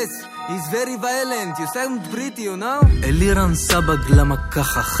 Yes, he's very violent. You sound pretty, you know? Eliran Sabag, למה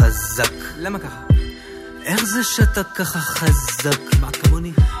ככה חזק? למה ככה? איך זה שאתה ככה חזק? מה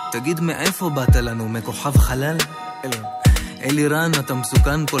כמוני? תגיד מאיפה באת לנו, מכוכב חלל? אלירן, אתה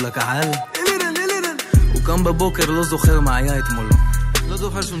מסוכן פה לקהל? אלירן. הוא קם בבוקר, לא זוכר מה היה אתמול. לא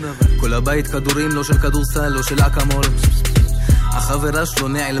זוכר שום דבר. כל הבית כדורים, לא של כדורסל, לא של אקמול. החברה שלו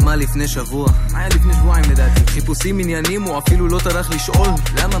נעלמה לפני שבוע. היה לפני שבועיים לדעתי. חיפושים עניינים, הוא אפילו לא טרח לשאול.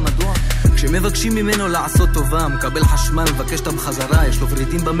 למה, מדוע? כשמבקשים ממנו לעשות טובה, מקבל חשמל, מבקש אותם חזרה. יש לו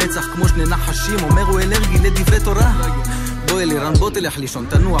ורידים במצח כמו שני נחשים, אומר הוא אלרגי לדברי תורה. בוא אלירן, בוא תלך לישון,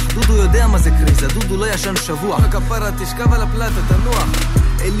 תנוח. דודו יודע מה זה קריזה, דודו לא ישן שבוע. כפרה, תשכב על הפלטה, תנוח.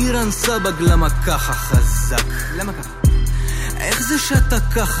 אלירן סבג, למה ככה חזק? למה ככה? איך זה שאתה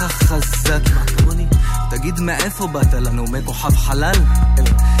ככה חזק? מה כמוני? תגיד מאיפה באת לנו, מכוכב חלל?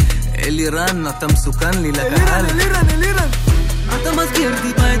 אלירן, אתה מסוכן לי לקהל. אלירן. אתה מזכיר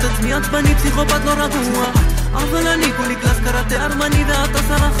טיפה את עצמי, עצבני, פסיכופת לא רגוע, אבל אני כולי קלאס קראטה ארמני ואתה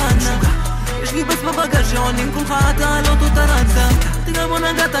סרחנה. יש לי בסמה בגל שעונים כולך, אתה לא תותרצה, תגע בוא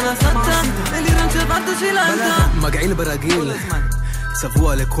נגעת נסעת, אלירן שברת שילנת. מגעיל ברגיל,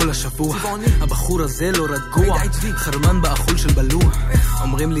 צבוע לכל השבוע, הבחור הזה לא רגוע, חרמן באכול של בלוע,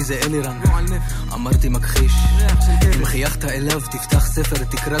 אומרים לי זה אלירן, אמרתי מכחיש, אם חייכת אליו תפתח ספר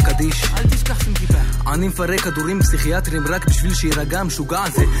תקרא קדיש, אל תשכח עם כיפה, אני מפרק כדורים פסיכיאטרים רק בשביל שירגע משוגע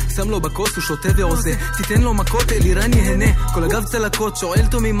הזה, שם לו בכוס הוא שותה ועושה, תיתן לו מכות אלירן יהנה, כל אגב צלקות שואל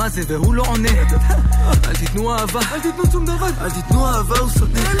תומי מה זה והוא לא עונה, אל תיתנו אהבה, אל תיתנו שום דבר, אל תיתנו אהבה הוא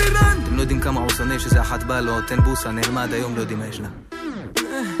שונא אלירן, אתם לא יודעים כמה הוא שונא שזה אחת בא לו, תן בוסה נעלמה עד היום לא יודעים מה יש לה,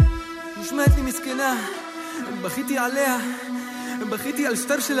 נשמעת לי מסכנה, בכיתי עליה, בכיתי על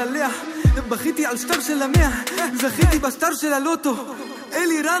שטר של עליה, בכיתי על שטר של המאה, זכיתי בשטר של הלוטו,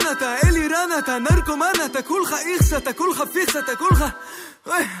 אלירן אתה נרקומן, אתה כולך איכס, אתה כולך פיכס, אתה כולך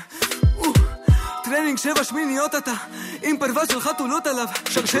טרנינג 7 שמיניות אתה, עם פרווה של חתולות עליו,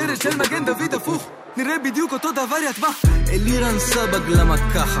 שרשרת של מגן דוד הפוך, נראה בדיוק אותו דבר יתבע. אלירן סבג למה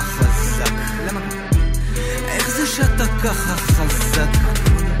ככה חזק? איך זה שאתה ככה חזק?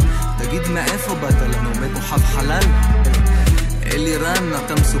 תגיד מאיפה באת לנו, מכוכב חלל? אלירן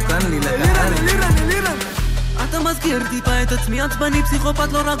אתה מסוכן לי לקהל. אלירן אתה מזכיר טיפה את עצמי עצבני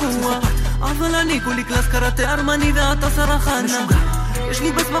פסיכופת לא רגוע, אבל אני כולי קלאס קראטה ארמני ואתה סרחנה, יש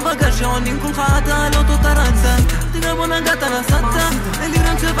לי בסמה בגל שעונים כולך אתה על אותו טרנצה, תראה בוא נגעת נסעת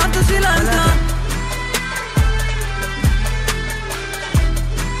אלירן שברת שילנת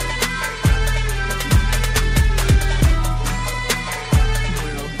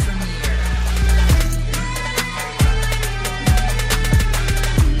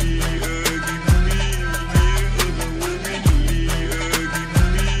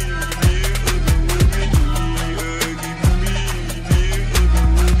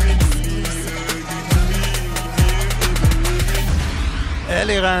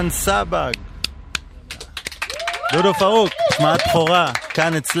אלירן סבג, דודו פארוק, שמעת בחורה,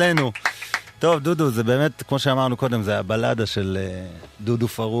 כאן אצלנו. טוב, דודו, זה באמת, כמו שאמרנו קודם, זה הבלדה של דודו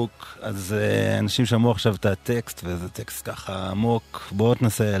פארוק, אז אנשים שמעו עכשיו את הטקסט, וזה טקסט ככה עמוק, בואו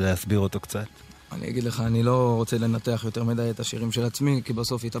תנסה להסביר אותו קצת. אני אגיד לך, אני לא רוצה לנתח יותר מדי את השירים של עצמי, כי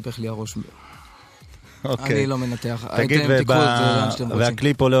בסוף יתהפך לי הראש. אוקיי. אני לא מנתח. תגיד,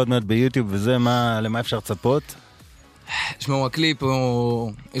 והקליפ עולה עוד מעט ביוטיוב, וזה למה אפשר לצפות? שמעו, הקליפ,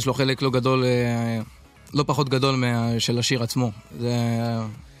 יש לו חלק לא גדול, לא פחות גדול של השיר עצמו.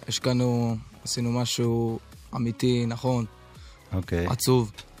 השקענו, עשינו משהו אמיתי, נכון,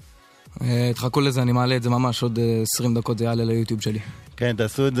 עצוב. תחכו לזה, אני מעלה את זה ממש, עוד 20 דקות זה יעלה ליוטיוב שלי. כן,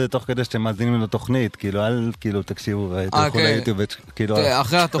 תעשו את זה תוך כדי שאתם מאזינים לתוכנית, כאילו, אל כאילו תקשיבו, תלכו ליוטיוב, כאילו...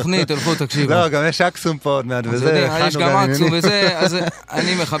 אחרי התוכנית, תלכו תקשיבו. לא, גם יש אקסום פה עוד מעט, וזה... יש גם אקסום וזה, אז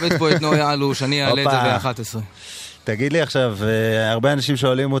אני מכבד פה את נוי אלוש, אני אעלה את זה ב-11. תגיד לי עכשיו, הרבה אנשים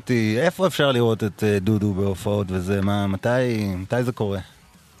שואלים אותי, איפה אפשר לראות את דודו בהופעות וזה, מתי זה קורה?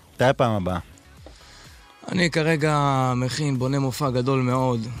 מתי הפעם הבאה? אני כרגע מכין, בונה מופע גדול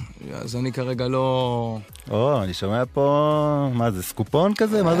מאוד, אז אני כרגע לא... אני שומע פה, מה זה, סקופון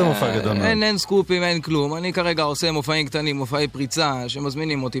כזה? מה זה מופע גדול מאוד? אין סקופים, אין כלום. אני כרגע עושה מופעים קטנים, מופעי פריצה,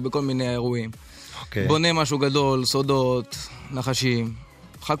 שמזמינים אותי בכל מיני אירועים. בונה משהו גדול, סודות, נחשים.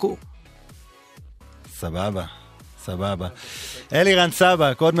 חכו. סבבה. סבבה. אלירן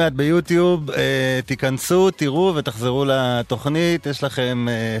סבק, עוד מעט ביוטיוב, תיכנסו, תראו ותחזרו לתוכנית. יש לכם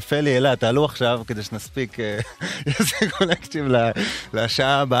פלי אלה, תעלו עכשיו כדי שנספיק יספיקו להקשיב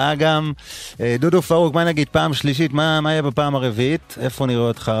לשעה הבאה גם. דודו פארוק, מה נגיד פעם שלישית, מה יהיה בפעם הרביעית? איפה נראה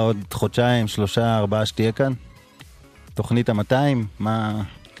אותך עוד חודשיים, 3, 4 שתהיה כאן? תוכנית ה-200? מה?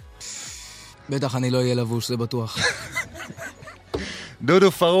 בטח אני לא אהיה לבוש, זה בטוח.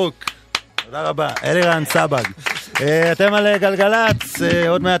 דודו פארוק, תודה רבה. אלירן סבג. אתם על גלגלץ,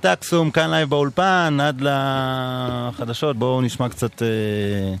 עוד מעט אקסום, כאן לייב באולפן, עד לחדשות. בואו נשמע קצת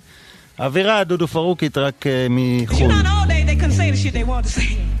אווירה דודו פארוקית רק מחול. They couldn't say the shit they wanted to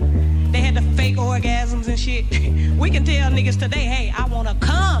say. They had the fake orgasms and shit. We can tell niggas today, hey, I wanna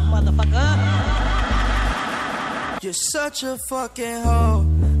come, motherfucker. You're such a fucking hoe,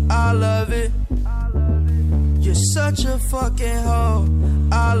 I love it. You're such a fucking hoe,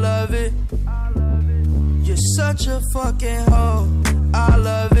 I love it. You're such a fucking hoe, I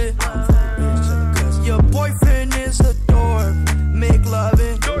love it. Your boyfriend is a dork, make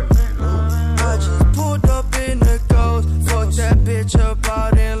loving. I just pulled up in the ghost, fucked that bitch up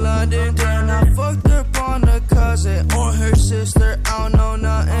out in London. Then I fucked up on a cousin or her sister, I don't know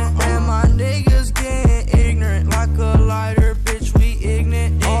nothing. And my niggas getting ignorant like a lighter, bitch, we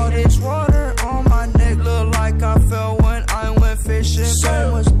ignorant. All this water on my neck look like I fell when I went fishing. So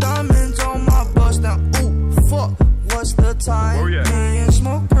much diamonds on my bust now, ooh, fuck, what's the time? Me and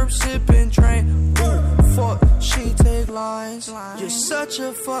smoke, perp, sipping, train, ooh, fuck, she take lines. You're such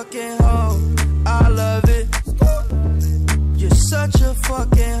a fucking hoe, I love it. You're such a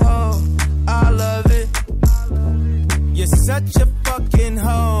fucking hoe, I love it. You're such a fucking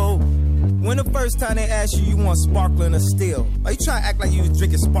hoe. When the first time they asked you, you want sparkling or still? Are you trying to act like you was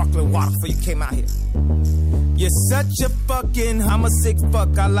drinking sparkling water before you came out here? You're such a fucking, I'm a sick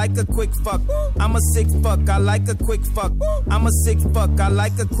fuck, I like a quick fuck. I'm a sick fuck, I like a quick fuck. I'm a sick fuck, I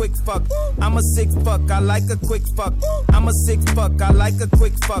like a quick fuck. I'm a sick fuck, I like a quick fuck. I'm a sick fuck, I like a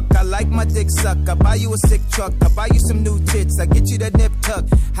quick fuck. I like my dick suck, I buy you a sick truck. I buy you some new tits, I get you that nip tuck.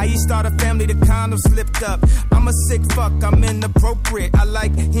 How you start a family, the condom slipped up. I'm a sick fuck, I'm inappropriate. I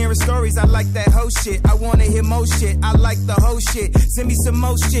like hearing stories, I like that hoe shit. I wanna hear more shit, I like the whole shit. Send me some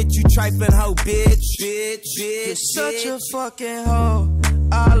more shit, you trifling hoe, bitch. Bitch, bitch. You're such a fucking hoe,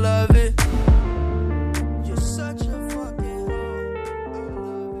 I love it. You're such a fucking hoe.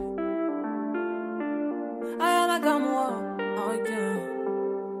 Ayana comme moi, ok.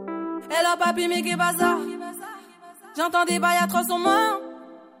 Hello papi, mais qu'est bazar? J'entends des bails atroces sur moi.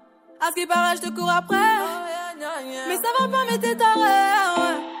 À ce qui paraît, je te cours après. Mais ça va pas, mais t'es taré,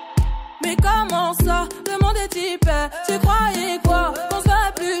 ouais. Mais comment ça, le monde est typé? Tu croyais quoi? Qu'on se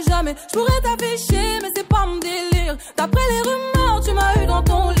verrait plus jamais. Je pourrais t'afficher, mais c'est pas mon délire. D'après les rumeurs, tu m'as eu dans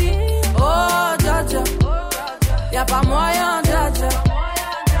ton lit. Oh, dja dja, y'a pas moyen, dja dja.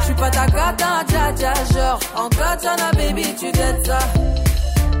 J'suis pas ta cata, dja dja. Genre, en katana, baby, tu dettes ça.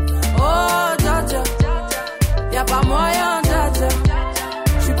 Oh, dja dja, y'a pas moyen, dja dja.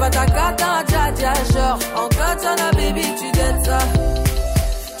 J'suis pas ta cata, dja dja. Genre, en katana, baby, tu dettes ça.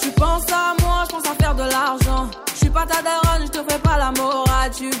 Tu penses à moi, j'pense à faire de l'argent. J'suis pas ta daronne, j'te fais pas la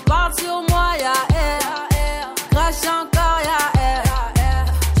morale. Tu parles sur moi, y'a air. Crache encore, y'a air.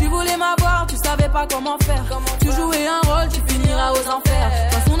 Tu voulais m'avoir, tu savais pas comment faire. Tu jouais un rôle, tu finiras aux enfers.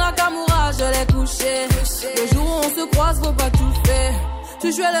 Dans son Nakamura, je l'ai couché. Le jour où on se croise, faut pas tout faire.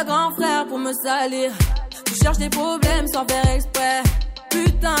 Tu jouais le grand frère pour me salir. Tu cherches des problèmes sans faire exprès.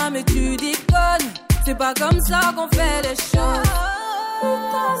 Putain, mais tu déconnes. C'est pas comme ça qu'on fait les choses.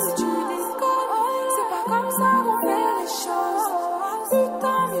 Putain, mais tu déconnes, c'est pas comme ça qu'on fait les choses.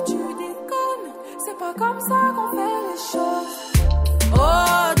 Putain, mais tu déconnes, c'est pas comme ça qu'on fait les choses.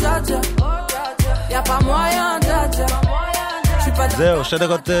 Oh, dja dja, y'a pas moyen, dja dja. זהו, 2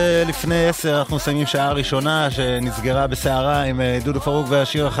 דקות לפני 10 אנחנו מסיימים שעה הראשונה שנסגרה בסערה עם דודו פארוק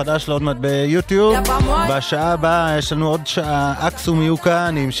והשיר החדש לא עוד מעט ביוטיוב. בשעה הבאה יש לנו עוד שעה, ואקסום יהיו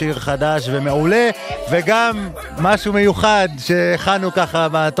כאן עם שיר חדש ומעולה וגם משהו מיוחד שהכנו ככה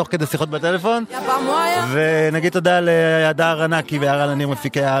תוך כדי שיחות בטלפון. ונגיד תודה לידר ענקי ויערה לניר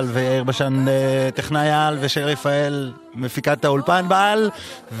מפיקי על ויאיר בשן טכנאי על ושר רפאל מפיקת האולפן בעל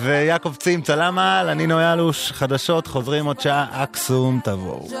ויעקב צים צלם על. אני נוי אלוש, חדשות חוזרים עוד שעה. אקסום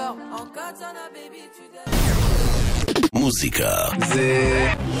תבואו. מוזיקה זה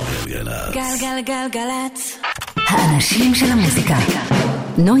גלגלצ. גלגלגלגלצ. האנשים של המוזיקה.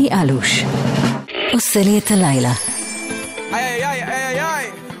 נוי אלוש עושה לי את הלילה. Aïe aïe aïe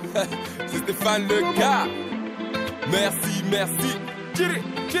aïe. C'est Stéphane le gars. Merci merci.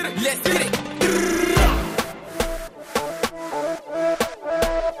 Let's get it.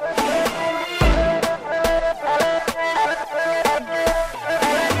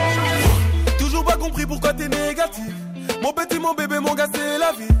 Pourquoi t'es négatif? Mon petit, mon bébé, mon gars, c'est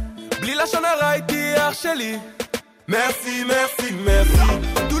la vie. Bli la chanara et t'es archelé. Merci, merci, merci.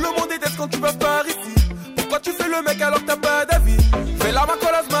 Tout le monde déteste quand tu passes par ici. Pourquoi tu fais le mec alors que t'as pas d'avis? Fais la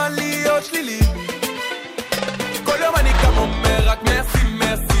macolas, mali, oh, chlili. Color manica, mon merak, merci,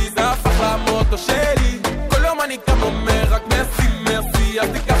 merci. Ça fait la moto, chérie. Color manica, mon merak, merci, merci. Y'a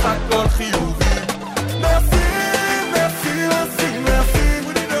des cas à col, chiyouvi. Merci, merci, merci, merci.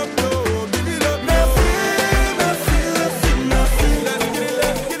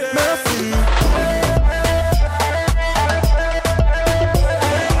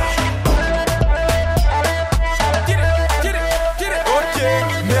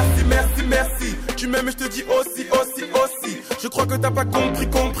 Mais je te dis aussi, aussi, aussi. Je crois que t'as pas compris.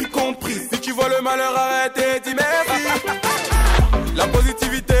 Si tu vois le malheur, arrête et dis merci. La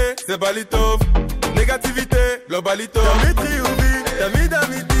positivité, c'est Balitov. Négativité, le Balitov. Dimitri Oubi,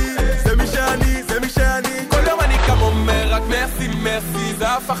 Damidi, c'est Michani. Color manica, mon merak, merci, merci.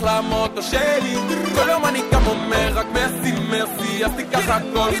 Zafach la moto, chérie. Color manica, mon merak, merci, merci. Asti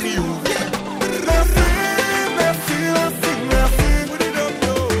kachakol, chiyouvi. Merci, merci, merci, merci.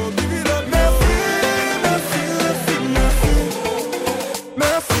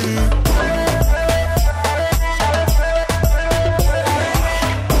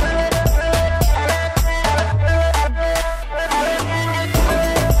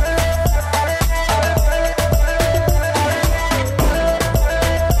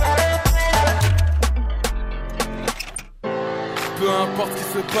 importe ce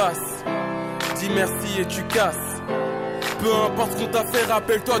qui se passe, dis merci et tu casses. Peu importe ce qu'on t'a fait,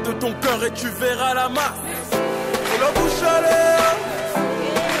 rappelle-toi de ton cœur et tu verras la masse. C'est le bouche à l'air,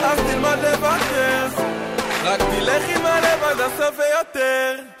 astil ma levater, רק תלך עם הלב עד הסוף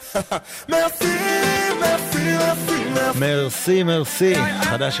ויותר. מרסי, מרסי, מרסי, מרסי, מרסי,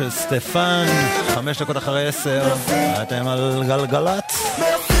 חדש של סטפן, 5 דקות אחרי 10, אתם על גלגלת.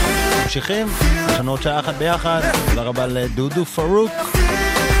 ממשיכים, יש לנו עוד שעה אחת ביחד. תודה רבה לדודו פארוק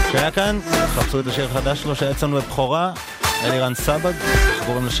שהיה כאן, חפשו את השיר החדש שלו שהיה אצלנו בבחורה, אלירן סבג,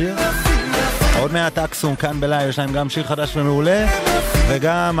 קוראים לשיר. עוד מעט ואקסום כאן בלייב, יש להם גם שיר חדש ומעולה,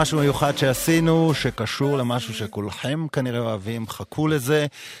 וגם משהו מיוחד שעשינו שקשור למשהו שכולכם כנראה אוהבים, חכו לזה.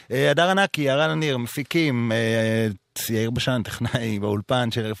 הדר ענקי, ירן הניר, מפיקים, יאיר בשן, טכנאי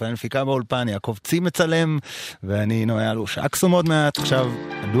באולפן, של רפאל מפיקה באולפן, יעקב צי מצלם, ואני נועה אלוש. ואקסום עוד מעט, עכשיו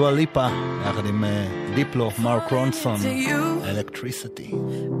דואה ליפה, יחד עם דיפלו, מארק רונסון, Electricity.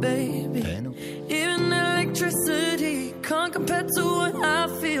 תהנו. Even electricity can't compare to what I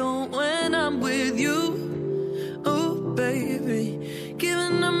feel when I'm with you. Oh baby,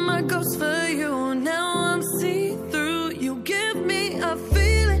 giving up my ghost for you. Now I'm see-through. You give me a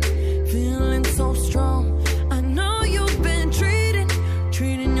feeling so strong. I know you've been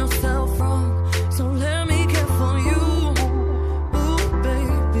treating yourself wrong. So let me care for you. Oh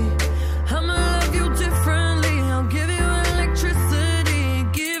baby, I'ma love you differently. I'll give you electricity,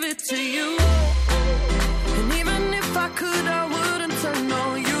 give it to you. And even if I could, I wouldn't turn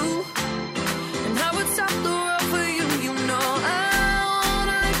on you. And I would stop the world for you. You know I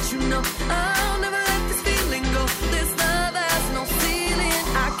wanna let you know I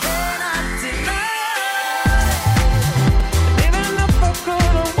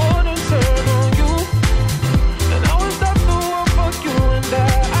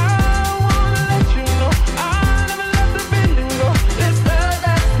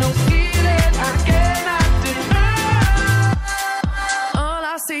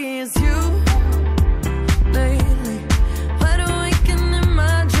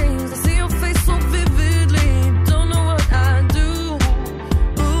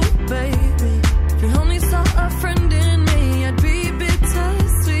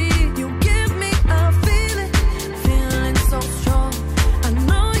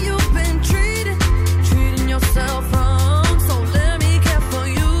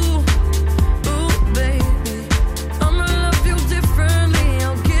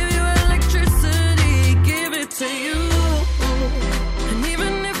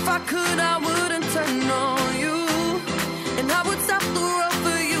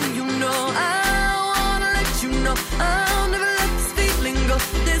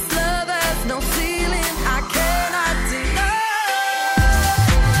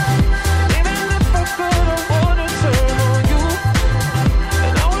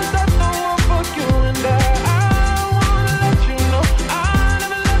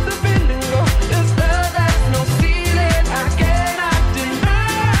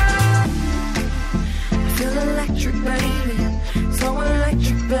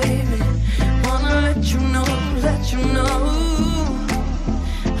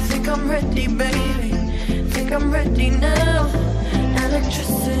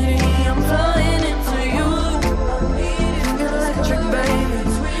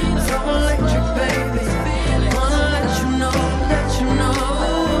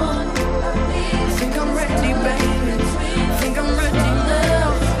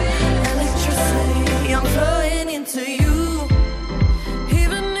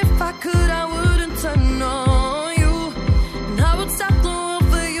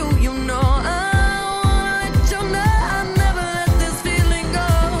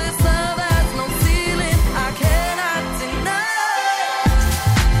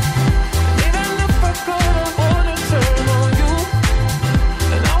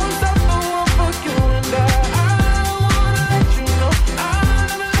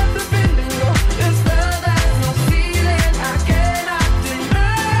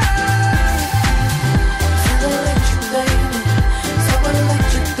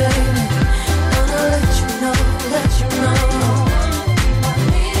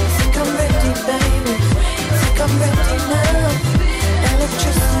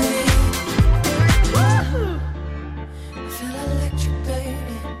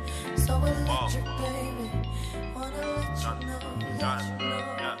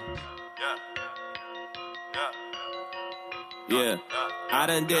Yeah, I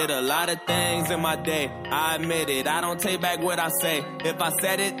done did a lot of things in my day. I admit it, I don't take back what I say. If I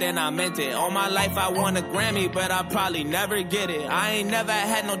said it, then I meant it. All my life I won a Grammy, but I probably never get it. I ain't never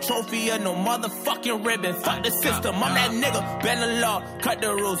had no trophy or no motherfucking ribbon. Fuck the system, I'm that nigga. Bend the law, cut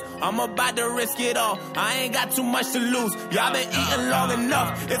the rules. I'm about to risk it all. I ain't got too much to lose. Y'all been eating long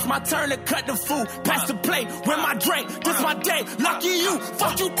enough. It's my turn to cut the food. Pass the plate with my drink. This my day. Lucky you,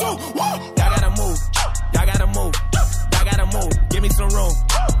 fuck you too. Woo! Y'all gotta move. Y'all gotta move. Y'all gotta move. Give me some room.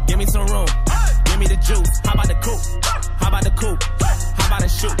 Give me some room. Give me the juice. How about the coupe? How about the coupe? How about the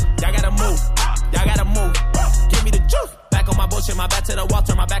shoot? Y'all gotta move. Y'all gotta move. Give me the juice. Back on my bullshit, my back to the wall,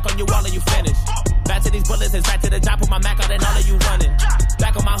 turn my back on you, all of you finished. Back to these bullets, it's back to the job, put my Mac out and all of you running.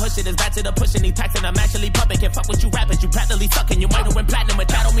 Back on my hood shit, it's back to the pushing, these taxing, I'm actually pumping. Can't fuck with you rappers, you practically sucking. You might have went platinum, but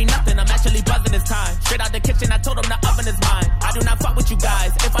that don't mean nothing. I'm actually buzzing this time. Straight out the kitchen, I told them the oven is mine. I do not fuck with you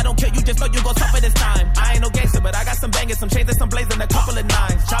guys. If I don't kill you, just know you gon' suffer this time. I ain't no gangster, but I got some bangers, some chains and some blazing, a couple of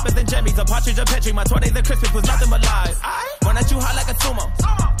nines. Choppers and jimmies, a partridge, a petri. My 20s and Christmas was nothing but lies. Run at you hot like a sumo.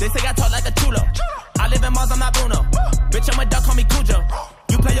 They say I talk like a chulo. I live in Mars, I'm not Bruno. Bitch, I'm a duck, call me Cujo.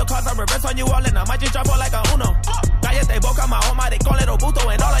 You play your cards, I reverse on you all and I might just drop all like a Uno. Cállate boca, my home, they call it Obuto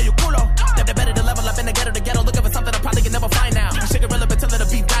and all of you culo. They're better to level up in the ghetto, looking for something I probably can never find now. Shit get relevant till the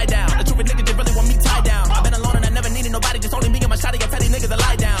beat die down. The truth niggas just really want me tied down. I've been alone and I never needed nobody, just only me and my shotty. I tell these niggas to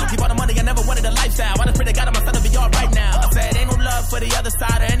lie down. Keep all the money, I never wanted a lifestyle. I just pray to God my son to be all right now. I said ain't no love for the other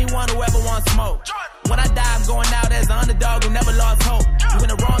side or anyone who ever wants smoke. When I die, I'm going out as an underdog who never lost hope. You in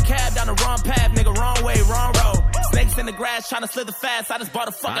the wrong cab, down the wrong path, nigga, wrong way, wrong road. Snakes in the grass, trying to slither fast. I just bought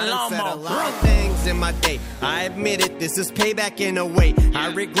a fucking lawnmower. I said a lot of things in my day. I admit it, this is payback in a way.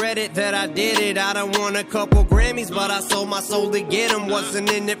 I regret it that I did it. I done won a couple Grammys, but I sold my soul to get them.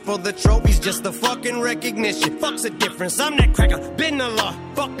 Wasn't in it for the trophies, just the fucking recognition. Fuck's the difference, I'm that cracker, been the law.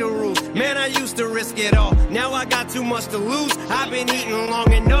 Fuck the rules, man, I used to risk it all. Now I got too much to lose. I've been eating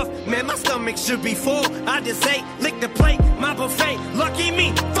long enough, man, my stomach should be full. I just ate, lick the plate, my buffet. Lucky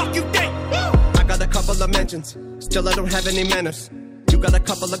me, fuck you think. I got a couple of mentions, still I don't have any manners. You got a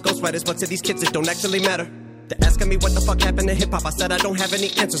couple of ghostwriters, but to these kids it don't actually matter. They're asking me what the fuck happened to hip-hop. I said I don't have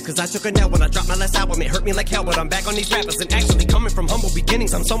any answers, cause I took a L when I dropped my last album. It hurt me like hell, but I'm back on these rappers. And actually coming from humble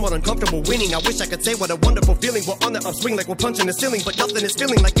beginnings, I'm somewhat uncomfortable winning. I wish I could say what a wonderful feeling. We're on the upswing like we're punching the ceiling, but nothing is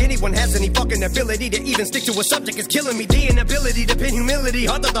feeling like anyone has any fucking ability to even stick to a subject. Is killing me, the inability to pin humility.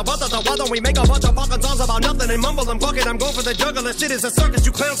 Why don't we make a bunch of fucking songs about nothing and mumble and bucket? I'm going for the juggler, shit is a circus.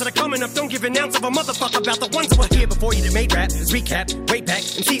 You clowns that are coming up, don't give an ounce of a motherfucker about the ones that were here before you that made rap. Let's recap, way back,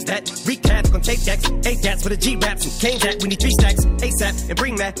 and seize that. Recap, gonna take decks, 8 cats with a G-raps and Kane that. We need 3 stacks, ASAP, and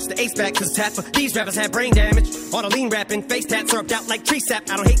bring Max the ace back, cause tap for these rappers have brain damage. All the lean rapping, face tats syrupped out like tree sap.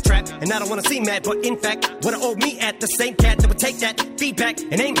 I don't hate trap, and I don't wanna seem mad, but in fact, what I owe me at the same cat that would take that feedback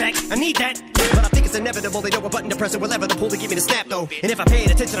and aim back. I need that, but I think it's inevitable. They know a button to press it, whatever the pull to get me to snap though. And if I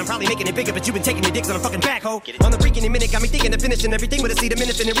paid attention, I'm probably making it bigger, but you've been taking your dicks on a fucking backhoe. On the freaking minute, got me thinking of finishing everything with a seed, a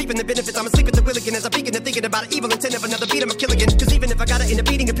minute, and reaping the benefits. I'm asleep at the wheel again as I'm peeking and thinking about an evil intent of another beat. I'm a kill again, cause even if I got it in a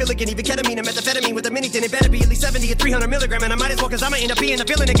beating a pill again, even ketamine and methamphetamine with a mini tin, it better be at least 70 or 300 milligram, and I might as well, cause I'ma end up being a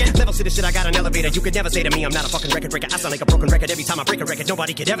villain again. Levels to the shit, I got an elevator. You could never say to me I'm not a fucking record breaker. I sound like a broken record every time I break a record.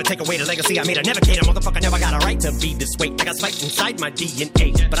 Nobody could ever take away the legacy I made. I never cater, motherfucker, never got a right to be this way. I got spiked inside my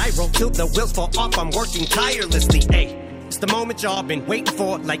DNA, but I roll till the wheels fall off. I'm working tirelessly, ayy. It's the moment y'all been waiting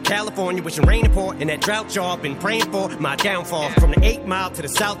for, like California, wishing rain to pour, and that drought y'all been praying for, my downfall. From the 8 Mile to the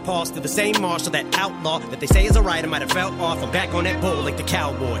South Pass to the same marshal, that outlaw that they say is a writer might have fell off. I'm back on that bull like the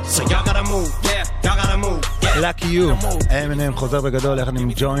cowboy. So y'all gotta move, yeah, y'all gotta move. Lucky You, אמינם חוזר בגדול יחד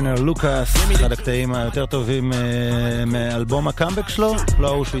עם ג'וינר לוקאס, אחד הקטעים היותר טובים מאלבום הקאמבק שלו, לא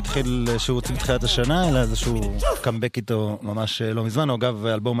הוא שהוא התחיל, שהוא הוציא בתחילת השנה, אלא איזשהו קאמבק איתו ממש לא מזמן. אגב,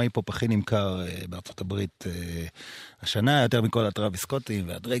 אלבום ההיפ-הופ הכי נמכר בארצות הברית השנה, יותר מכל הטראביס סקוטים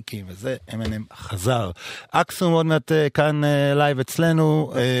והדרייקים וזה, אמינם חזר. ואקסום עוד מעט כאן לייב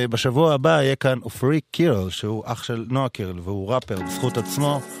אצלנו, בשבוע הבא יהיה כאן אופרי קירל, שהוא אח של נועה קירל, והוא ראפר בזכות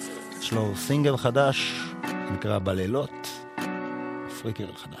עצמו, יש לו סינגל חדש, נקרא בלילות, אופרי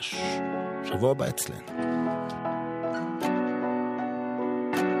קירל חדש, שבוע הבא אצלנו.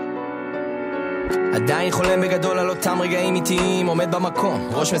 עדיין חולם בגדול על אותם רגעים איטיים, עומד במקום,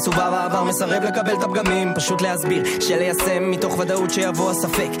 ראש מסובב העבר, מסרב לקבל את הפגמים, פשוט להסביר, שליישם מתוך ודאות שיבוא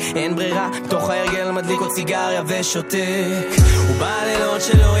הספק, אין ברירה, מתוך ההרגל מדליק עוד סיגריה ושותק, ובלילות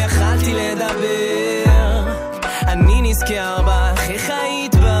שלא יכלתי לדבר, אני נזכר בך, איך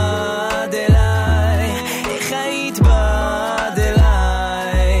היית בד אליי, איך היית בד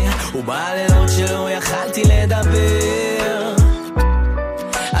אליי, ובלילות שלא יכלתי לדבר,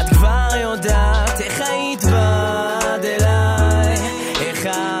 את כבר יודעת איך היית בד אליי, איך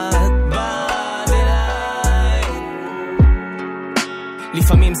את בד אליי.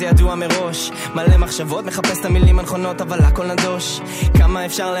 לפעמים זה ידוע מראש, מלא מחשבות, מחפש את המילים הנכונות, אבל הכל נדוש. כמה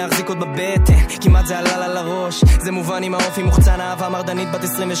אפשר להחזיק עוד בבטן, כמעט זה עלה לה לראש. זה מובן עם האופי מוחצן, אהבה מרדנית בת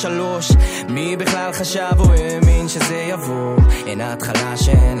 23. מי בכלל חשב או האמין שזה יבוא? אין ההתחלה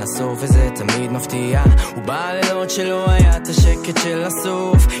שאין לסוף, וזה תמיד מפתיע. ובלילות שלא היה את השקט של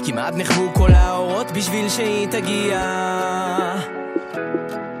הסוף, כמעט נחבו כל האורות בשביל שהיא תגיע.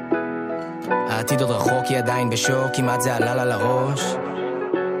 העתיד עוד רחוק, היא עדיין בשוק, כמעט זה עלה לה לראש.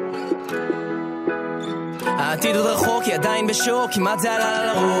 העתיד עוד רחוק, היא עדיין בשוק, כמעט זה עלה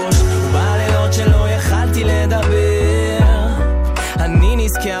לה לראש. ובלילות שלא יכלתי לדבר, אני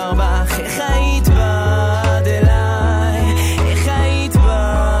נזכר בך, איך היית באת אליי, איך היית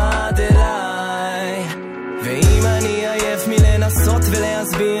באת אליי. ואם אני עייף מלנסות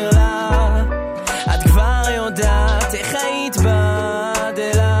ולהסביר לה, את כבר יודעת איך היית באת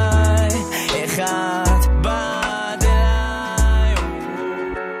אליי, איך את באת אליי.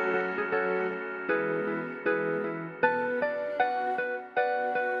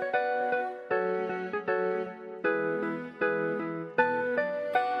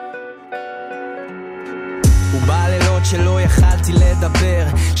 ובלילות שלא יכלתי לדבר,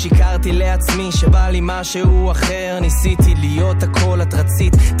 שיקרתי לעצמי שבא לי משהו אחר. ניסיתי להיות הכל, את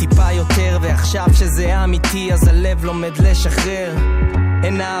רצית טיפה יותר, ועכשיו שזה אמיתי אז הלב לומד לשחרר.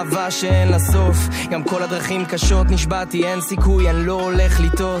 אין אהבה שאין לה סוף, גם כל הדרכים קשות, נשבעתי אין סיכוי, אני לא הולך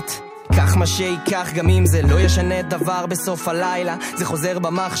לטעות. כך מה שיקח, גם אם זה לא ישנה דבר בסוף הלילה, זה חוזר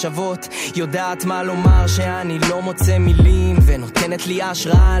במחשבות. יודעת מה לומר שאני לא מוצא מילים, ונותנת לי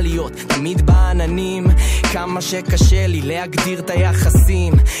השראה להיות תמיד בעננים. כמה שקשה לי להגדיר את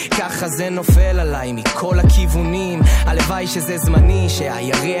היחסים, ככה זה נופל עליי מכל הכיוונים. הלוואי שזה זמני,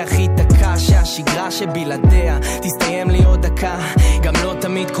 שהירח ייתקע, שהשגרה שבלעדיה תסתיים לי עוד דקה. גם לא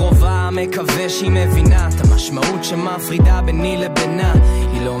תמיד קרובה, מקווה שהיא מבינה את המשמעות שמפרידה ביני לבינה.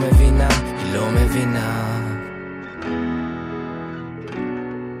 היא לא מבינה, היא לא מבינה.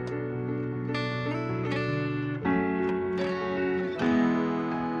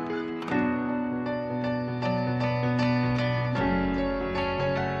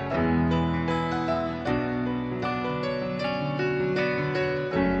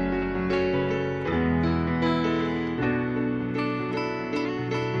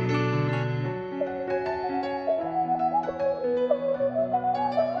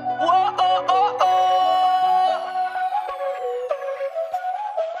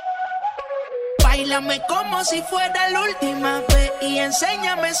 Báilame como si fuera la última vez y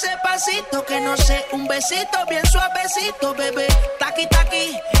enséñame ese pasito que no sé, un besito bien suavecito, bebé. Taqui, taqui,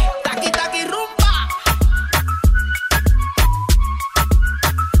 taqui, taqui, rumba.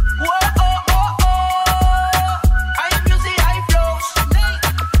 Oh, oh, oh, oh. Hay music, hay flows.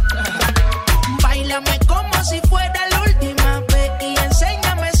 Báilame como si fuera la última vez y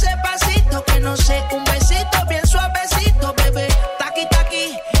enséñame ese pasito que no sé, un besito bien suavecito, bebé. Taqui, taqui,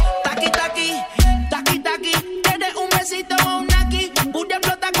 taqui, taqui. Tienes un besito o un aquí, Buda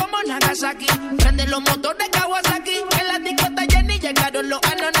flota como Nagasaki. Prende los motores Kawasaki, en la discota Jenny llegaron los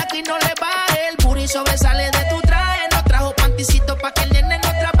Anunnaki. No le baje, el booty sobresale de tu traje. No trajo panticito pa' que el nene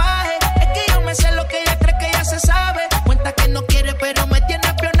no trabaje. Es que yo me sé lo que ella cree que ya se sabe. Cuenta que no quiere pero me tiene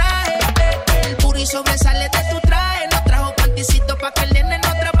espionaje. El booty sobresale de tu traje. No trajo panticito pa' que el nene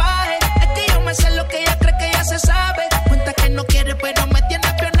no trabaje. Es que yo me sé lo que ella cree que ya se sabe. Cuenta que no quiere pero me tiene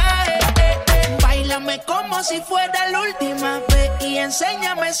espionaje. Báilame como si fuera la última vez y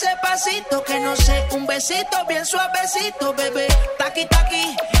enséñame ese pasito que no sé, un besito bien suavecito, bebé. Taqui, taqui,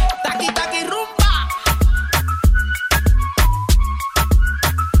 taqui, taqui, rumba.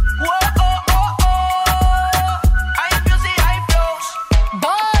 Oh, oh, oh, oh. Hay music, hay flows.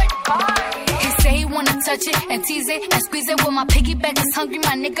 Boy, he say he wanna touch it and tease it and squeeze it. Well, my piggyback is hungry,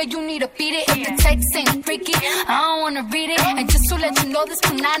 my nigga, you need to feed it. If the text ain't freaky, I don't wanna read it. And just to let you know, this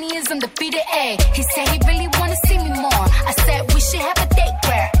Punani is undefeated. Ay, he said he really wanna see me more. I said we should have a date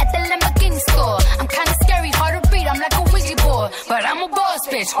where at the Lamborghini store. I'm kinda scary, hard to read, I'm like a Ouija board, but I'm a boss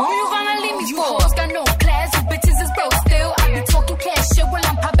bitch. Who you gonna leave me for? You got no class, you bitches is broke still. I be talking cash shit while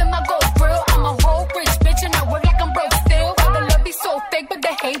I'm popping my gold grill. I'm a whole rich bitch and I work like I'm broke still. Why the love be so fake, but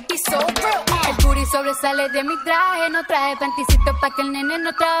the hate be so real. El booty sobresale de mi traje, no traje panticito pa' que el nene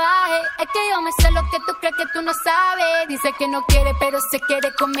no trabaje. Es que yo me sé lo que tú crees que tú no sabes. Dice que no quiere, pero se quiere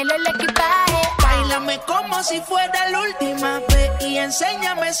comerle el equipaje. Báilame como si fuera la última vez y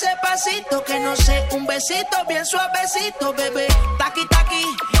enséñame ese pasito que no sé, un besito bien suavecito, bebé. Taqui, taqui,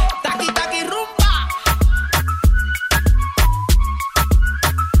 taqui, taqui, rumba.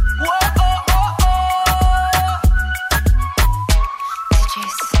 Oh, oh, oh, oh.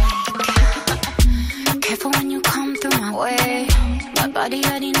 Careful when you come through my way. My body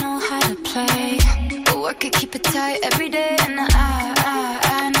already know how to play. But work it, keep it tight every day. And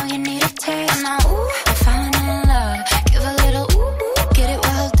I know you need a taste. And now, ooh, I'm falling in love. Give a little ooh, get it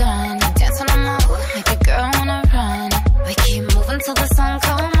well done. Dancing on my ooh, make a girl wanna run. We keep moving till the sun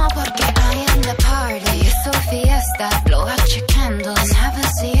come up. Porque I am the party, it's a fiesta. Blow out your candles and have a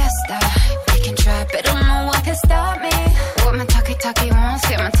siesta. We can try, but don't know what can stop me. What my talkie wants,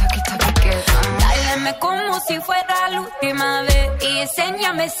 yeah, my talkie gets. Dáleme como si fuera la última vez. Y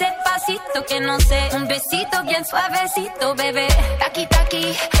enséñame ese pasito que no sé. Un besito bien suavecito, bebé. Taki, taki,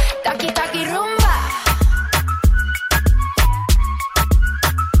 taki, taki, rumba.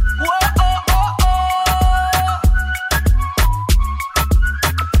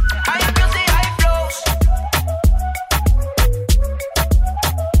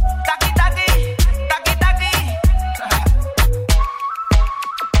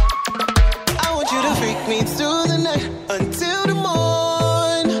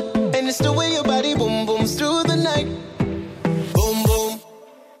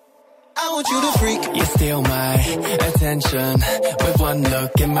 Steal my attention with one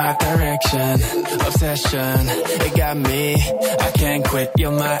look in my direction. Obsession, it got me. I can't quit,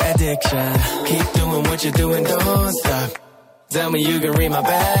 you're my addiction. Keep doing what you're doing, don't stop. Tell me you can read my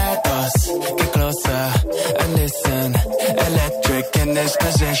bad thoughts. Get closer and listen. Electric in this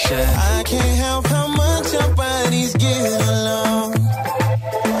position. I can't help how much our bodies get along.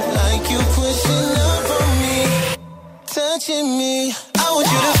 Like you pushing up on me, touching me. I want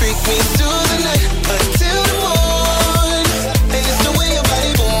you to freak me through the night until the morning. And it's the way your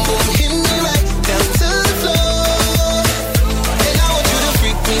body boom boom hit me right down to the floor. And I want you to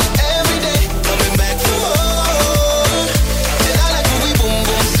freak me every day, coming back for more. And I like when we boom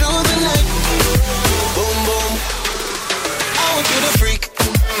boom through the night, boom boom. I want you to freak.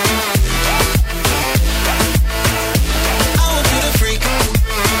 I want you to freak.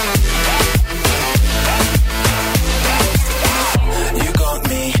 You got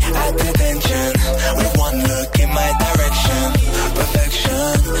me at attention with one look in my direction.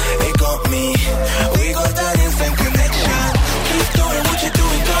 Perfection, it got me. We got that instant connection. Keep doing what you're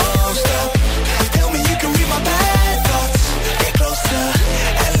doing, don't stop. Tell me you can read my bad thoughts. Get closer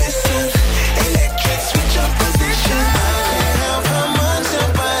and listen. Electric, switch up position. I can't help how much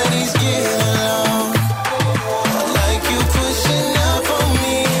our bodies get along. Like you pushing up on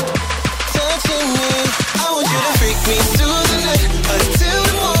me, touching me. I want you to freak me through the night until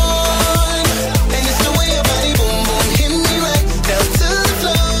the morning. And it's the way your body boom boom hit me right down to the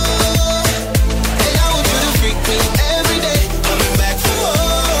floor. And I want you to freak me every day, coming back for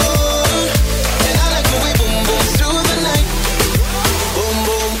more. And I like when we boom boom through the night, boom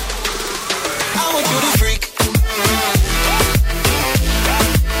boom. I want you to freak.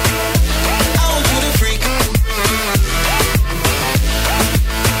 I want you to freak.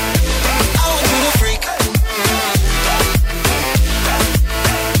 I want you to freak.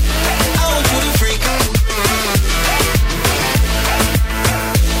 I want you to freak.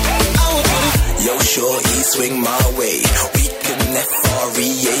 Yo, shorty, swing my way. We can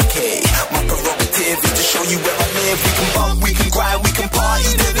F-R-E-A-K. My prerogative is to show you where I live. We can bump, we can grind, we can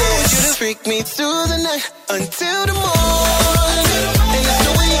party to I want you to this. freak me through the night until the morning. And it's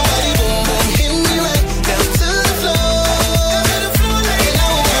the way your body boom boom hit me right down to the floor. And I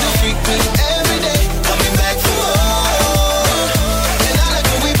want you to freak me every day, coming back for more. And I like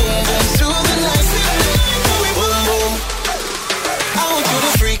when we boom boom through the night, boom boom. I want you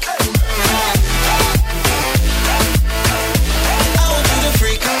to freak. I want you to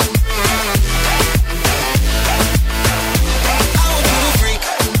freak. I want you to freak.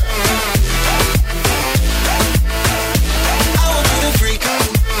 I want you to freak.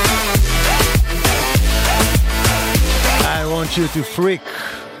 I want you to freak.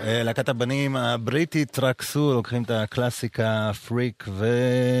 להקת הבנים הבריטית טרקסו, לוקחים את הקלאסיקה פריק,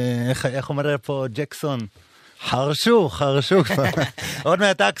 ואיך אומר פה ג'קסון? חרשו. עוד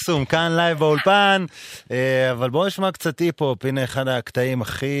מעט ואקסום, כאן לייב באולפן, אבל בואו נשמע קצת היפ-הופ. הנה אחד הקטעים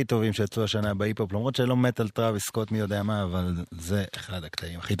הכי טובים שיצאו השנה בהיפ-הופ, למרות שלא מת על טראביס סקוט מי יודע מה, אבל זה אחד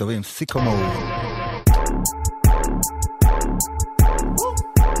הקטעים הכי טובים, סיקומו.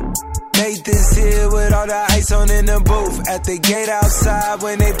 Made this here with all the ice on in the booth. At the gate outside,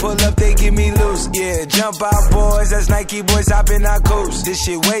 when they pull up, they give me loose. Yeah, jump out, boys. That's Nike boys hopping our coops. This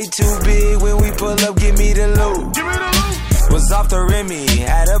shit way too big. When we pull up, give me the loot. Was off the Remy,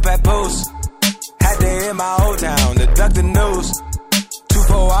 had up at Post. Had to hit my old town to duck the news.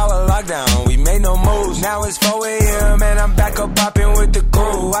 2-4 for a while of lockdown, we made no moves. Now it's 4 a.m. and I'm back up popping with the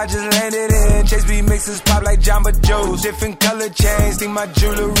crew. I just landed in Chase B mixes pop like Jamba Joe's. Different color chains, think my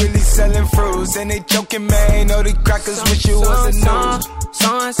jeweler really selling fruits. And they joking, man, know the crackers wish it was a news.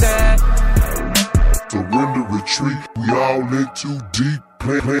 Sunset. Surrender, retreat, we all in too deep.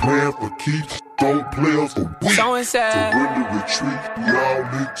 Plan for keeps, don't play us for weak. Surrender, retreat, we all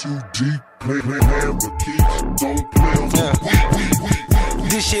in too deep. Plan for keeps, don't play us for weak.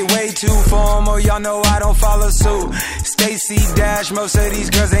 This shit way too formal, y'all know I don't follow suit. Stacy Dash, most of these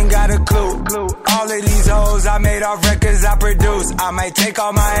girls ain't got a clue. All of these hoes I made off records I produce. I might take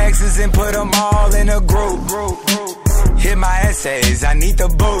all my exes and put them all in a group. Hit my essays, I need the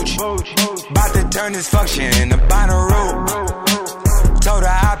booch. About to turn this function into Bonnaroo. Told her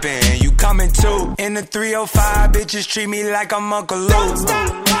hop in, you coming too. In the 305, bitches treat me like I'm Uncle Luke.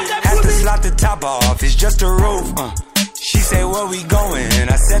 Had to slot the top off, it's just a roof. She say, where we going?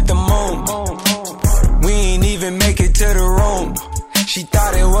 I said the moon. We ain't even make it to the room. She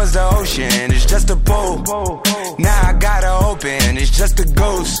thought it was the ocean, it's just a pool. Now I gotta open, it's just a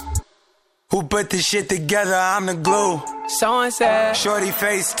ghost. Who put this shit together? I'm the glue. Someone said, shorty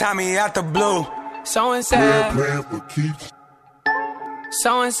face, Tommy out the blue. Someone said, plan for keeps.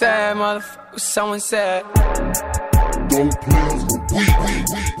 Someone said, motherfucker, someone said, don't play us for weak.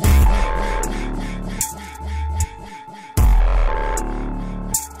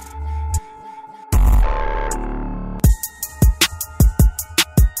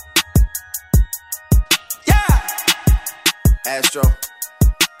 Astro.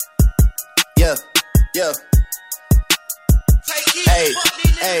 Yeah.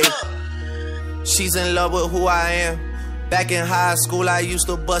 Hey. She's in love with who I am. Back in high school, I used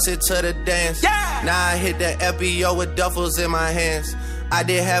to bust it to the dance. Yeah. Now I hit the FBO with duffels in my hands. I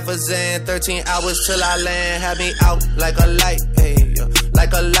did half a Zan, 13 hours till I land. Had me out like a light, ayy,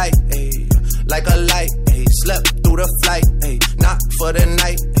 like a light, ayy, like a light, ayy. Slept through the flight, ayy, not for the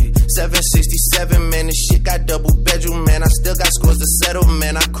night, ayy. 767, man, this shit got double bedroom, man. I still got scores to settle,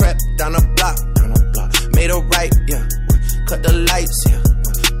 man. I crept down the block, made a right, yeah. Cut the lights, yeah.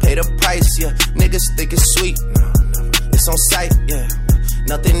 Pay the price, yeah. Niggas think it's sweet, no, it's on sight, yeah.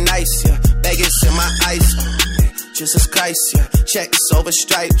 Nothing nice, yeah. Baggage in my ice, Jesus Christ, yeah. Checks over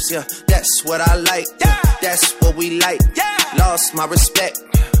stripes, yeah. That's what I like, yeah. That's what we like, yeah. Lost my respect,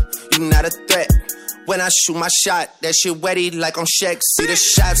 you not a threat. When I shoot my shot, that shit wetty like on Shaq. See the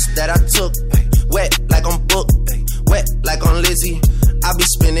shots that I took, wet like on Book, wet like on Lizzie. I be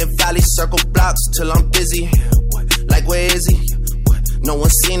spinning valley circle blocks till I'm busy. Like where is he? No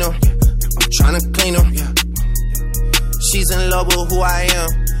one seen him. I'm tryna clean him. She's in love with who I am.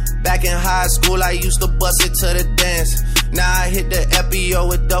 Back in high school, I used to bust it to the dance. Now I hit the FBO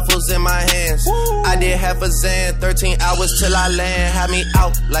with duffels in my hands. Woo. I did half a Zan, 13 hours till I land. Had me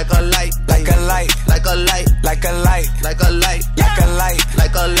out like a light, like a light, like a light, like a light, like a light, like a light,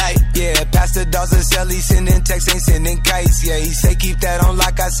 like a light. Yeah, Pastor Dawson Sally sending texts, ain't sending kites. Yeah, he say keep that on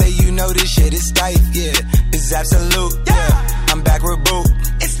like I say, you know this shit is tight. Yeah, it's absolute. Yeah, I'm back with Boot.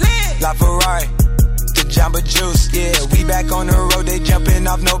 It's lit. La Ferrari. Jamba Juice, yeah, we back on the road, they jumping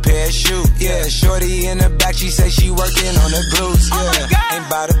off no parachute, yeah, shorty in the back, she say she working on the glutes, yeah, ain't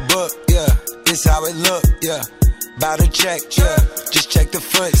by the book, yeah, this how it look, yeah, bout to check, yeah, just check the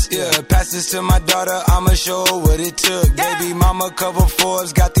foots, yeah, pass this to my daughter, I'ma show her what it took, baby mama cover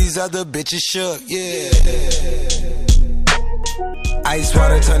Forbes, got these other bitches shook, yeah. Ice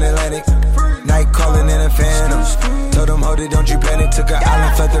water turn Atlantic, night calling in a phantom. Told them hold it, don't you panic. Took an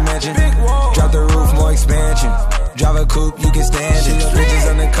island, fled the mansion. Drop the roof, more expansion. Drive a coupe, you can stand it. Bitches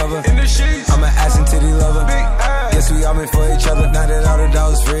undercover, I'm an ass and titty lover. Guess we all meant for each other. Now that all the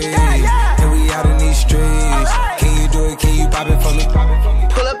dogs free, and we out in these streets. Can you do it? Can you pop it for me?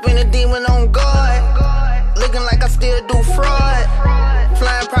 Pull up in a demon on guard, looking like I still do fraud.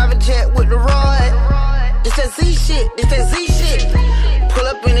 Flying private jet with the rod. This that Z shit, this that Z shit. Pull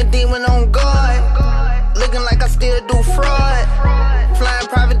up in a demon on guard, looking like I still do fraud. Flying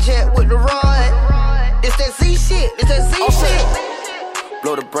private jet with the rod. This that Z shit, this that Z shit.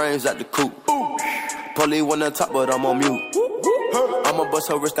 Blow the brains out the coop. Polly wanna talk, but I'm on mute. I'ma bust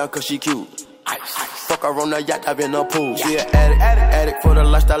her wrist down cause she cute. Fuck her on the yacht, I've been a pool. She an addict for the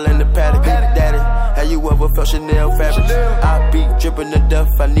lifestyle and the paddock. Daddy, have you ever felt Chanel fabric? I be dripping to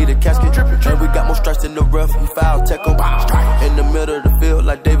death, I need a casket. And we got more strikes in the rough, we foul tech em. In the middle of the field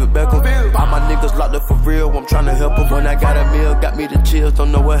like David Beckham. All my niggas locked up for real, I'm tryna help them. When I got a meal, got me the chills,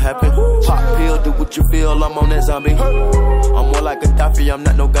 don't know what happened. Pop pill, do what you feel, I'm on that zombie. I'm more like Gaddafi, I'm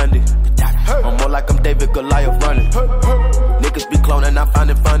not no Gandhi. I'm more like I'm David Goliath running. Niggas be cloning, I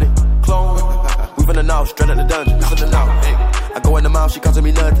find it funny. Clone. We finna know, straight out the dungeon. Finna know. I go in the mouth, she costing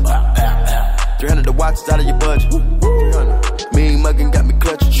me nothing. 300 the watch is out of your budget. Mean muggin' got me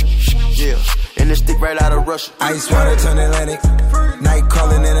clutching. Yeah, and this stick right out of Russia. Ice water turn Atlantic. Night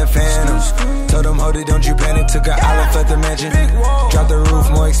calling in a phantom. Told them, hold it, don't you panic. Took an island, left the mansion. Drop the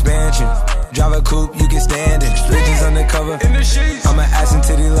roof, more expansion. Drive a coupe, you can stand it. Bridges undercover. I'm an ass and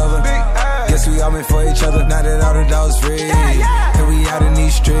titty lover. Guess we all meant for each other. Now that all the dogs free. And we out in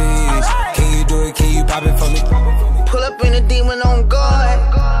these streets. Can you do it? Can you pop it for me? Pull up in a demon on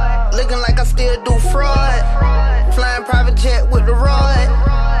guard. Looking like I still do fraud. Flying private jet with the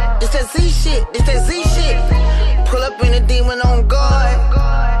rod. This that Z shit, this that Z shit. Pull up in a demon on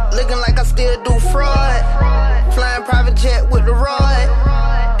guard. Looking like I still do fraud. Flying private jet with the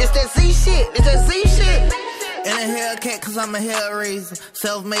rod. This that Z shit, this that Z shit. In a Hellcat cause I'm a hellraiser.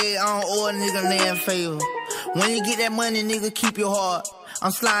 Self-made, I don't owe a nigga land favor. When you get that money, nigga, keep your heart.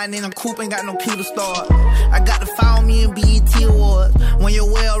 I'm sliding in a coupe, ain't got no key to start. I got to follow me in BET Awards. When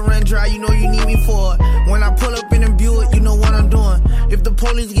your well run dry, you know you need me for it. When I pull up in a Buick, you know what I'm doing. If the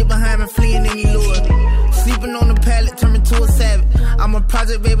police get behind me, fleeing any lure. Sleeping on the pallet, turn me to a savage. I'm a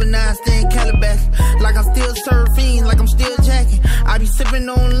project baby, now I stay in Calabash. Like I'm still surfing, like I'm still jacking. I be sipping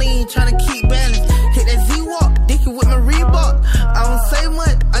on lean, trying to keep balance. Hit that Z-Walk, dicky with my Reebok. I don't say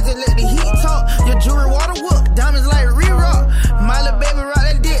much, I just let the heat talk. Your jewelry water whoop, diamonds like re-rock. My little baby rock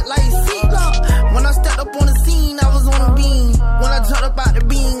that dick like seatlock. When I stepped up on the scene, I was on a beam. When I jumped up out the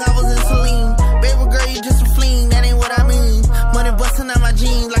beam, I was in Celine. Baby girl, you just a fleen, that ain't what I mean. Money busting out my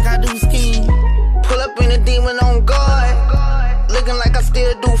jeans like I do scheme. Pull up in a demon on guard. Looking like I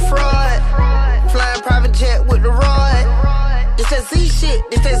still do fraud. Flying private jet with the rod. This that Z shit,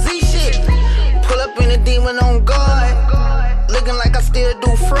 this that Z shit. Pull up in a demon on guard. Looking like I still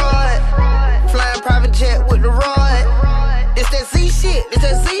do fraud. Flying private jet with the rod. This that Z shit, this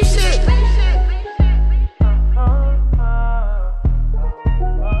that Z shit.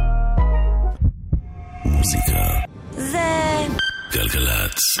 מוזיקה זה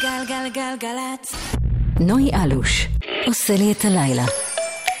גלגלצ. גלגלגלגלצ. נוי אלוש עושה לי את הלילה.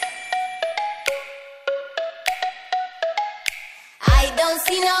 I don't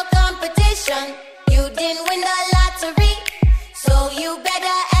see no competition. You didn't win the lottery, so you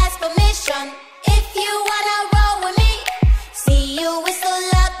better ask permission if you wanna roll with me. See you whistle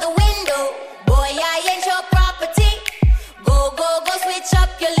out the window. Boy, I ain't your property. Go, go, go, switch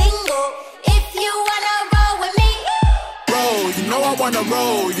up your lingo if you wanna roll with me. Roll, you know I wanna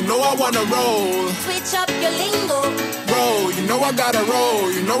roll. You know I wanna roll. Switch up your lingo. Roll, you know I gotta roll.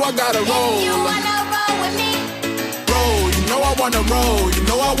 You know I gotta roll. If you wanna roll with me. Roll, you know I wanna roll. You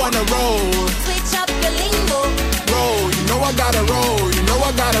know I wanna roll. Switch up your lingo. Roll, you know I gotta roll. You know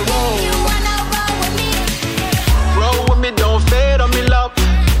I gotta roll. If you wanna roll with me. Roll with me, don't fade on me, love.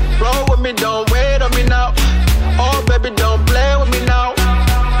 Roll with me, don't wait on me now. Oh, baby, don't play with me now.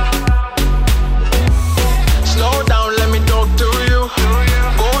 Slow down, let me talk to you.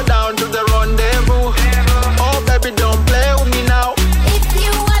 Go down to the rendezvous. Oh, baby, don't play with me now. If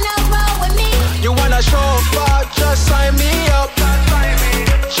you wanna roll with me. You wanna show up, just sign me up.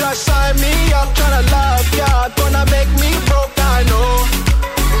 Just sign me up, tryna love ya, gonna make me broke, I know.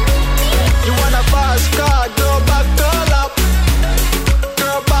 You wanna fast car, go back, girl up.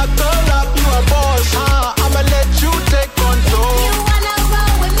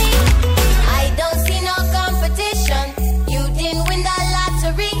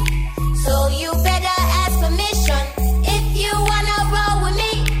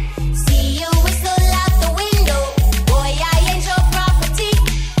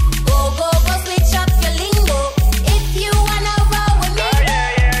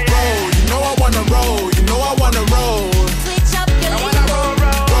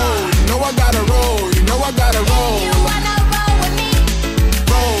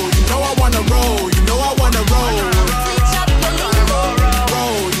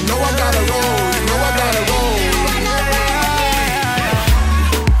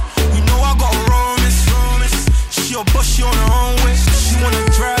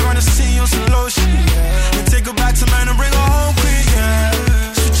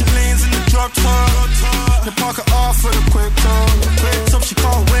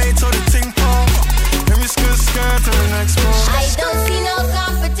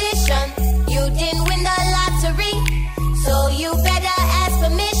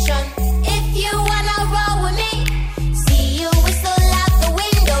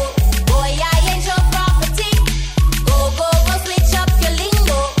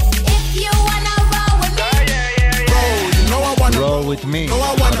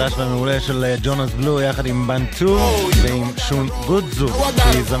 חדש ומעולה של ג'ונס בלו יחד עם בנטו ועם שון גודזו,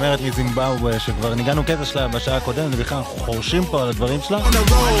 שהיא זמרת מזימבאבווה שכבר ניגענו קטע שלה בשעה הקודמת, ובכלל אנחנו חורשים פה על הדברים שלה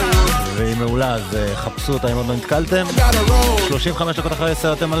והיא מעולה, אז חפשו אותה אם עוד לא נתקלתם. 35 דקות אחרי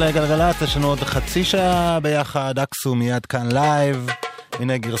 10 אתם על גלגלת, יש לנו עוד חצי שעה ביחד. ואקסום מיד כאן לייב,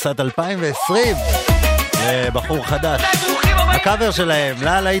 הנה גרסת 2020 בחור חדש, הקאבר שלהם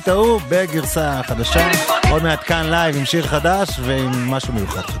להיט ההוא בגרסה חדשה. עוד מעט כאן לייב עם שיר חדש ועם משהו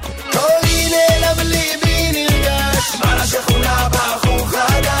מיוחד. קולי נעלם ליבי נרגש, מה לשכונה בחור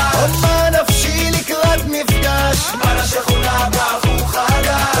חדש, מה נפשי לקראת מפגש, מה לשכונה בחור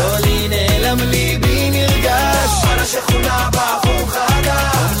חדש, קולי נעלם ליבי נרגש, מה לשכונה בחור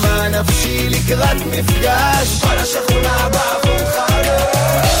חדש, מה נפשי לקראת מפגש, מה לשכונה בחור חדש.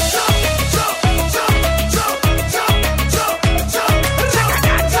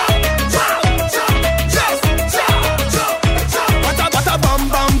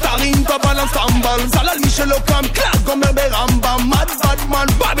 זל על מי שלא קם, קלאס גומר ברמב"ם, מד בדמן,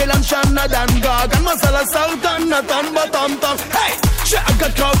 בבלן שנדן גגן, מזל הסרטן נתן בטמטם, היי!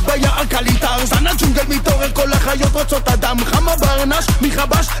 שאגד קרב ביער קליטר, זן הג'ונגל מתעורר, כל החיות רוצות אדם, חמה ברנש,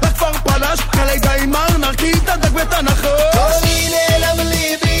 מחבש, לכפר פלש, חלי דיימר, נרקי תדק בתנחו. קולי נעלם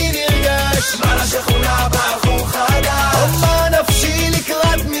ליבי נרגש, מה לשכונה בחור חדש, מה נפשי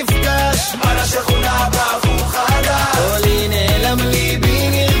לקראת מפגש, מה לשכונה בחור חדש, קולי נעלם ליבי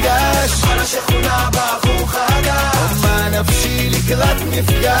נרגש, מה לשכונה בחור חדש, מה נפשי לקראת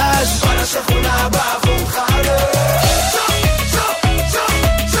מפגש, מה לשכונה בחור חדש.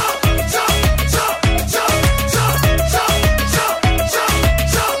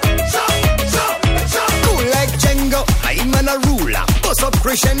 Bust up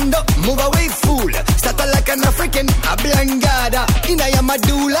crescendo, move away fool. Started like an African, a blangada. Inna ya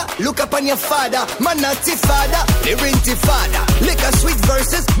madula, look up on your father. Man natty father, the rinty father. Lick a sweet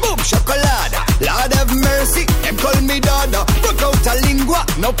verses, boom chocolate. Lord have mercy, them call me Dodo. Broke out a lingua,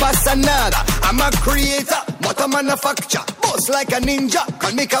 no passa nada. I'm a creator, not a manufacturer. Boss like a ninja,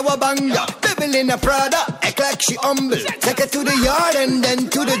 call me Kawabanga. Devil in a Prada, act like she humble. Take her to the yard and then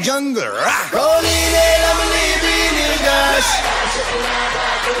to the jungle. Rolling in, I'm leaving in dash.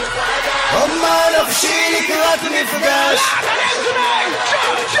 מה נפשי לקראת מפגש,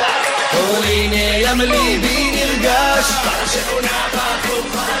 קולי נעלם ליבי נרגש,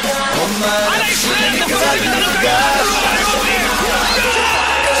 מה נפשי לקראת מפגש.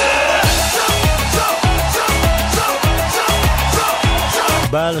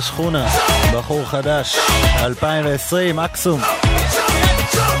 בעל שכונה, בחור חדש, 2020, ואקסום.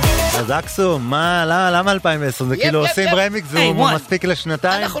 אז ואקסום, למה 2020? זה כאילו עושים רמיקס והוא מספיק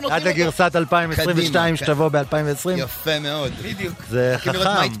לשנתיים עד לגרסת 2022 שתבוא ב-2020? יפה מאוד, בדיוק. זה חכם. לראות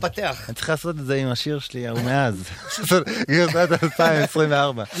מה התפתח. אני צריך לעשות את זה עם השיר שלי, הוא מאז. גרסת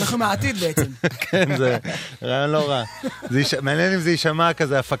 2024. אנחנו מהעתיד בעצם. כן, זה רעיון לא רע. מעניין אם זה יישמע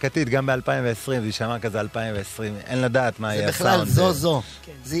כזה הפקתית, גם ב-2020 זה יישמע כזה 2020. אין לדעת מה יהיה הסאונד. זה בכלל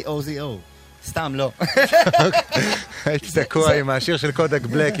זו. זו. סתם לא. הייתי תקוע עם השיר של קודק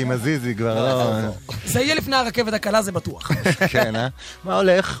בלק עם הזיזי כבר לא. זה יהיה לפני הרכבת הקלה, זה בטוח. כן, מה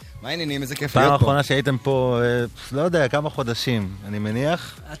הולך? מה העניינים? איזה כיף להיות פה. פעם האחרונה שהייתם פה, לא יודע, כמה חודשים, אני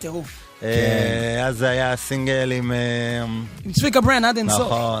מניח. הטירוף. אז זה היה סינגל עם צביקה ברן עד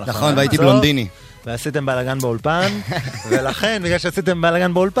אינסוף. נכון, והייתי בלונדיני. ועשיתם בלגן באולפן, ולכן, בגלל שעשיתם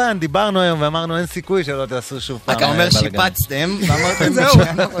בלגן באולפן, דיברנו היום ואמרנו אין סיכוי שלא תעשו שוב פעם בלגן. אתה אומר שיפצתם, ואמרתם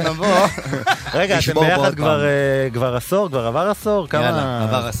שאנחנו נבוא. רגע, אתם ביחד כבר עשור? כבר עבר עשור? יאללה,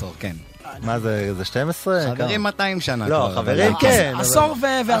 עבר עשור, כן. מה זה 12? חברים 200 שנה. לא, חברים כן. עשור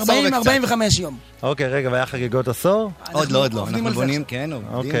ו-45 יום. אוקיי, רגע, והיה חגיגות עשור? עוד לא. אנחנו בונים, כן,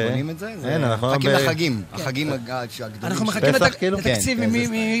 בונים את זה. מחכים לחגים. החגים הגדולים. אנחנו מחכים לתקציב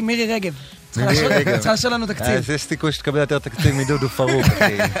ממירי רגב. צריכה לשאול לנו תקציב. יש סיכוי שתקבל יותר תקציב מדודו פארוק.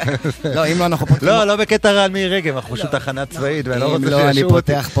 לא, אם לא אנחנו פותחים... לא בקטע רע על מירי רגב, אנחנו פשוט תחנה צבאית, ואני לא רוצה שישאו אותי. אם לא, אני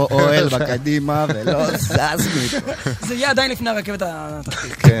פותח פה אוהל בקדימה, ולא זז מפה. זה יהיה עדיין לפני הרכבת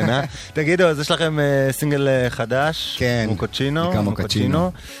התחתית. כן, תגידו, אז יש לכם סינגל חדש,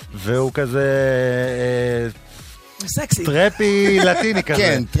 מוקוצ'ינו, והוא כזה... סקסי. טרפי לטיני כזה.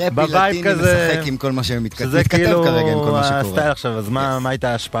 כן, טרפי לטיני משחק עם כל מה שמתכתב כרגע עם כל מה שקורה. זה כאילו הסטייל עכשיו, אז מה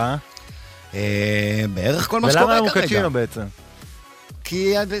הייתה ההשפעה? בערך כל מה שקורה כרגע. ולמה מוקצ'ינו בעצם?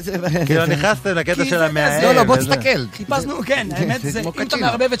 כאילו נכנסתם לקטע של המאהב. לא, בוא תסתכל. חיפשנו, כן, האמת זה, אם אתה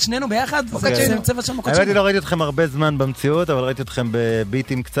מערבב את שנינו ביחד, זה צבע של מוקצ'ינו. האמת היא לא ראיתי אתכם הרבה זמן במציאות, אבל ראיתי אתכם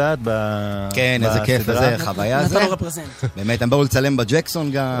בביטים קצת. כן, איזה כיף, איזה חוויה זה. באמת, הם באו לצלם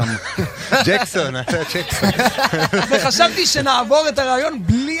בג'קסון גם. ג'קסון, וחשבתי שנעבור את הרעיון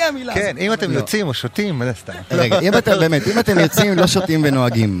בלי המילה הזאת. כן, אם אתם יוצאים או שותים, מה זה סתם? רגע, באמת, אם אתם יוצאים, לא שותים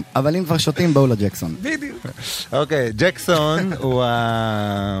ונוהגים. אבל אם כבר שותים, באו לג'קסון. בדיוק. אוקיי, ג'קסון הוא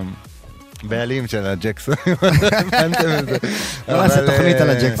הבעלים של הג'קסון. לא נעשה תוכנית על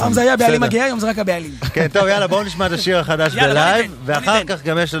הג'קסון. פעם זה היה בעלים מגיע, היום זה רק הבעלים. כן, טוב, יאללה, בואו נשמע את השיר החדש בלייב, ואחר כך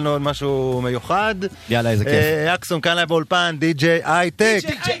גם יש לנו עוד משהו מיוחד. יאללה, איזה כיף. ואקסום כאן לייב באולפן, די.ג'יי הייטק.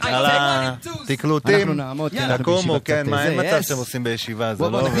 על התקלוטים. תקומו, כן, מה אין מצב שאתם עושים בישיבה?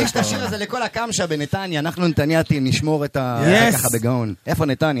 בואו נקדיש את השיר הזה לכל הקמשה בנתניה, אנחנו נתניאתים, נשמור את ככה בגאון. איפה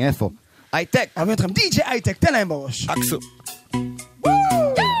נתניה, איפה? הייטק. אוהבים אתכם, די.ג'יי הייטק, תן להם בראש. אקסום.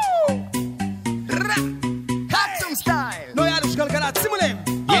 אקסום סטייל. נוי אלוש גלגלת, שימו לב.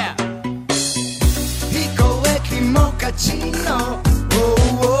 היא קוראת לי מוקצ'ינו,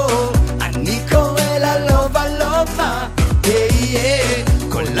 אני קורא לה לובה לובה,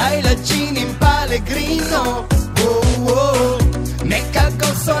 כל לילה ג'ינים פלגרינו,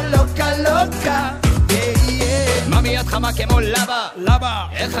 מקגוסו לוקה לוקה. ממי את חמה כמו לבה, לבה,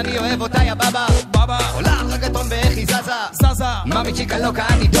 איך אני אוהב אותה יא בבא, בבא, עולה רגטון ואיך היא זזה, זזה, ממי צ'יקה לוקה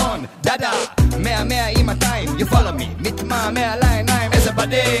אני דון, דדה, 100 עם 200, you follow me, מתמהמה על העיניים, איזה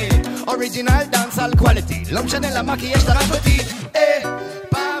בדי, אוריג'ינל דאנס על קואליטי, לא משנה למה כי יש לה רק אותי,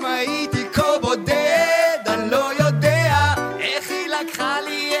 פעם הייתי כה בודד, אני לא יודע איך היא לקחה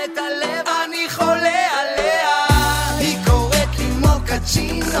לי את הלב, אני חולה עליה, היא קוראת לי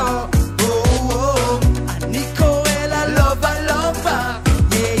מוקצ'ינו,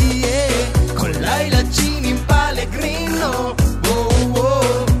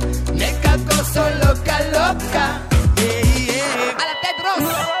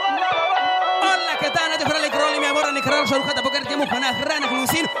 אנחנו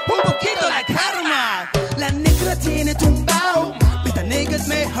עושים un poquito la karma. La negra tiene tumbao, מתענגת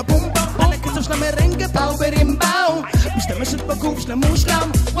מהבומבה, על הקצב של המרנגה באו ברימבאו, משתמשת בגוף של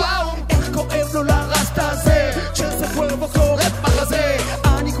המושלם, וואו, איך כואב לו לרסטה הזה, שזה כואבו קורב בחזה,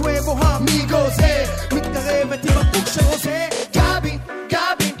 אני כואבו המיגו זה, מתקרבת עם הפוק של רוזה, גבי,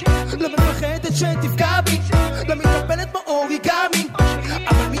 גבי, לא מפחדת שתפגע בי, לא מתנפלת באוריגמי,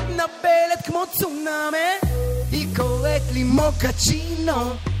 אבל מתנפלת כמו צונאמי. היא קוראת לי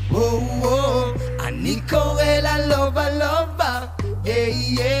מוקצ'ינו, אני קורא לה לובה לובה,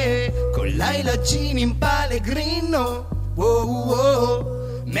 כל לילה ג'ינים פלגרינו,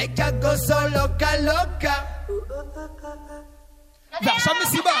 מקגוסו לוקה לוקה. ועכשיו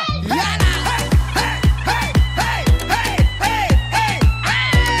מסיבה, יאללה!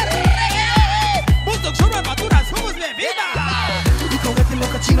 בולדוג שומן בטורס, הומוס לביבה. היא קוראת לי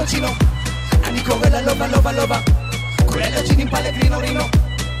מוקצ'ינו צ'ינו, אני קורא לה לובה לובה לובה, כולל ג'ינים פלגרינו רינו,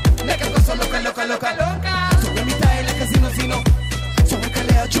 מקגוסו לוקה לוקה לוקה לוקה, זורם איתה אל הקזינו זינו, זורק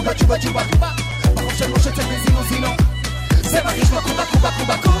עליה ג'ובה ג'ובה ג'ובה, בחוף של משה צל וזינו זינו, זה מרגיש לו קובה קובה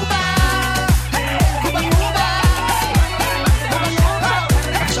קובה קובה, קובה קובה,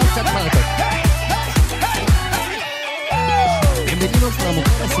 עכשיו קצת פארוק. Bienvenidos a la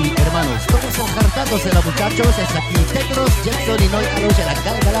mujer así, hermanos. Todos son hartados de la muchachos. Es aquí Tedros, Jackson y Noy Alus de la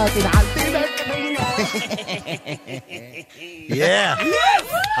Galgalatin Altimek.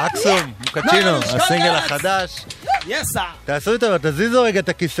 אקסום, מוקצ'ינו, הסינגל החדש. תעשו איתו, תזיזו רגע את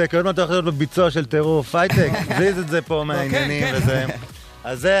הכיסא, כי עוד מעט הולך להיות בביצוע של טירוף. הייטק, זיז את זה פה מהעניינים וזה.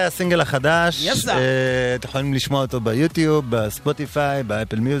 אז זה הסינגל החדש, אתם יכולים לשמוע אותו ביוטיוב, בספוטיפיי,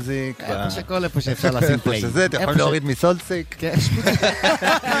 באפל מיוזיק, איפה שאפשר לשים פליי. אתם יכולים להוריד מסולסיק.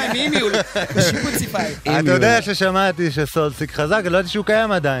 מימיול, בשיפוציפיי. אתה יודע ששמעתי שסולסיק חזק, אני לא יודעת שהוא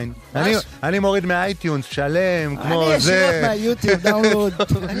קיים עדיין. אני מוריד מהאייטיונס, שלם, כמו זה. אני ישירות מהיוטיוב, דאונלוד.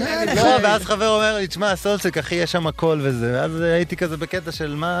 לא, ואז חבר אומר לי, תשמע, סולסיק, אחי, יש שם הכל וזה. ואז הייתי כזה בקטע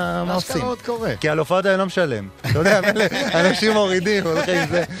של מה עושים. כי על הופעות האלה לא משלם. אתה יודע, אנשים מורידים, הולכים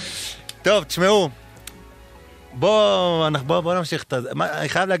זה. טוב, תשמעו. בואו נמשיך. אני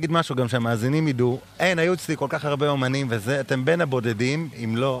חייב להגיד משהו גם שהמאזינים ידעו. אין, היו אצלי כל כך הרבה אומנים וזה, אתם בין הבודדים,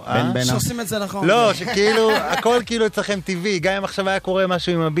 אם לא... שעושים את זה נכון. לא, שכאילו, הכל כאילו אצלכם טבעי, גם אם עכשיו היה קורה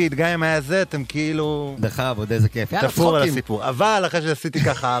משהו עם הביט, גם אם היה זה, אתם כאילו... בכבוד, איזה כיף. תפור על הסיפור. אבל אחרי שעשיתי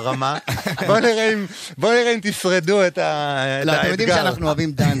ככה הרמה, בואו נראה אם תשרדו את האתגר. לא, אתם יודעים שאנחנו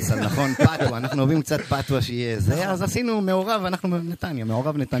אוהבים דאנסה, נכון? פאטווה, אנחנו אוהבים קצת פאטווה שיהיה זה, אז עשינו מעורב, אנחנו נתניה,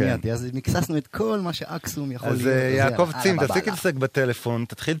 מעורב נתניאתי, אז מקססנו את כל מה שאקסום יכול אז יעקב צים, תפסיק לסק בטלפון,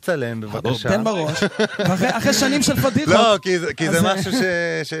 תתחיל לצלם בבקשה. תן בראש. אחרי שנים של פדיחות. לא, כי זה משהו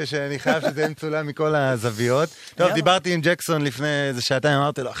שאני חייב שזה מצולם מכל הזוויות. טוב, דיברתי עם ג'קסון לפני איזה שעתיים,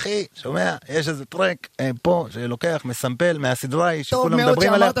 אמרתי לו, אחי, שומע, יש איזה טרק פה שלוקח, מסמפל מהסדרה שכולם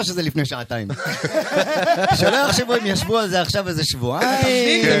מדברים עליה. טוב מאוד שאמרת שזה לפני שעתיים. שלא יחשבו אם ישבו על זה עכשיו איזה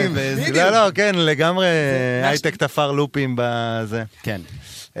שבועיים. לא, כן, לגמרי הייטק תפר לופים בזה. כן.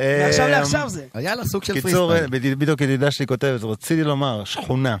 מעכשיו לעכשיו זה. היה לה סוג של קיצור, פריסטייל. בדיוק ידידה שלי כותבת, רציתי לומר,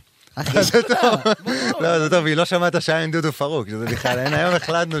 שכונה. זה טוב. לא, זה טוב, היא לא שמעת שעה עם דודו פארוק, שזה בכלל, היום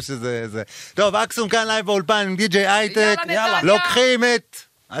החלטנו שזה זה. טוב, ואקסום כאן לייב באולפן עם די.ג'יי הייטק, לוקחים את...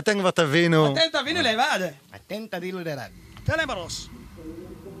 אתם כבר תבינו. אתם תבינו לבד. אתם תבינו לבד. תן להם בראש.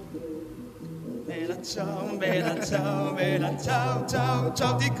 בלה צ'או, בלה צ'או, בלה צ'או, צ'או, צ'או,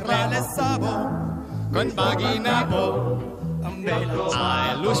 תקרא לסבו. קון בגינבו.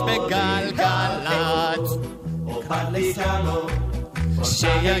 אלוש בגלגלת. תקרא לסבו.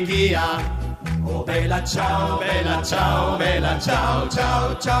 שיגיע. בלה צ'או, בלה צ'או, בלה צ'או,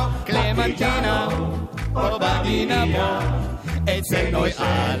 צ'או, צ'או. קלמנטינה. או בגינבו. אצלנו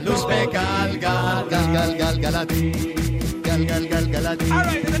אלוש בגלגלת. גלגלת.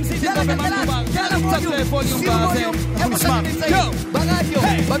 אורייט, אתם סיתם פה במה מדובר. קצת פוליום בזה. אנחנו נשמע. ברדיו,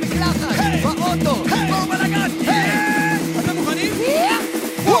 במקלחת, באוטו, בלגן. אתם מוכנים?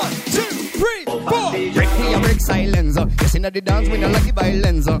 1, 2, 3, 4. Break me a break silencer. Yes, in the dance, we not lucky by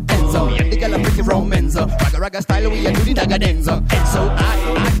Lenzo. Enzo, me and the girl are pretty romancer. Raga style, we are do the dagga denzo. Enzo, I,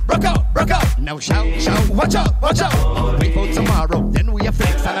 rock out. Now shout, watch out. Wait for tomorrow, then we are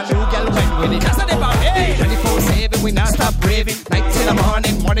flex and a new girl when it. That's what about it. 24/7, we not stop raving. Night till the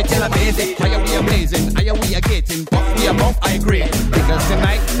morning till amazing. Fire we are blazing, fire we are getting. Puff we are both, I agree. Because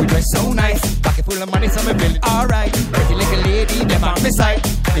tonight we dress so nice. Pocket full of money, so we build it alright. Pretty like a lady, them on my side.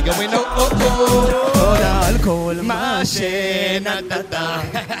 Nigga, we know, על כל מה שנתת.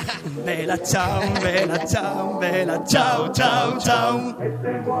 בלה צ'או, בלה צ'או, בלה צ'או, צ'או, צ'או.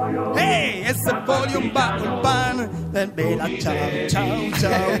 היי, איזה ווליום באולפן. בלה צ'או, צ'או,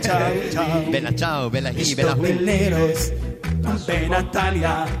 צ'או, צ'או, צ'או. בלה צ'או, בלה היא, בלה היא. בנרוס,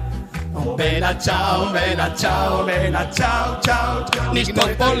 בנטליה. בלה צ'או, בלה צ'או, בלה צ'או, צ'או. נשתות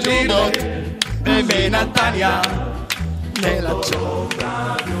פולינות. בנטליה. בלה צ'או.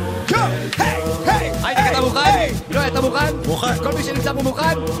 הייטק, אתה מוכן? לא, אתה מוכן? מוכן. כל מי שנמצא פה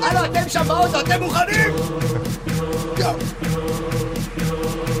מוכן? הלו, אתם שם באוטו, אתם מוכנים?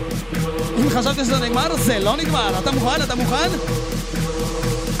 אם חשבת שזה נגמר, זה לא נגמר. אתה מוכן? אתה מוכן?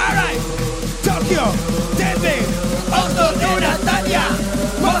 אורייט! טוקיו, דנבר, אוסלו, נתניה,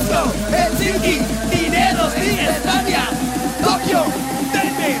 מוסקו, הלסינקי, דינרוס, אספניה. טוקיו,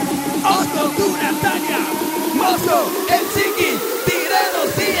 דנבר, אוסלו, נתניה, מוסקו, הלסינקי,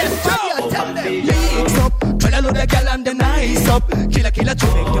 דינרוס, אספניה. Tell them, mix up. Try to load the gal and the nice up. Killer to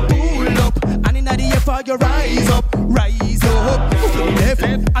make you pull up. And in the air for your rise up. Rise up. Move to the left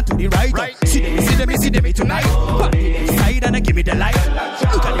and to the right. See them tonight. Pop the left side and give me the light.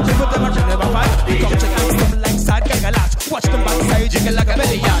 Look at the people them are never fight. Come check out them like sad gagalach. Watch them backside jiggle like a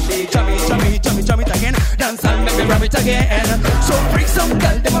belly yard. Jump it again. Dance and make me rub it again. So freak some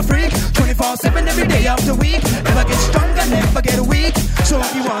girl, them a freak. 24/7 every day of the week. Never get stronger, never get weak. So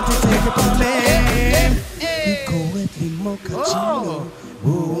if you want to take it from me, you go with me mochaccino.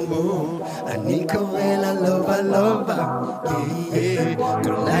 אני קורא לה לובה,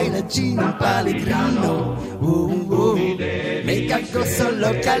 con la Gino Pellegrino. Make a cosa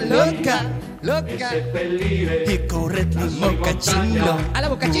loca. Y corre mi mochaccino. A la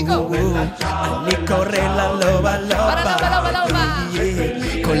boca, chico. אני קורא לה לובה.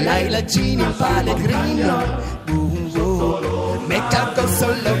 Con la Gino Pellegrino. Me cago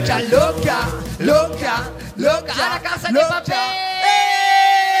solo loca. A la casa de papel.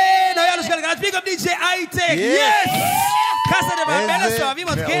 No, ya los cargados. Big up DJ הייטק. Yes! קאסה דה בפלס, אוהבים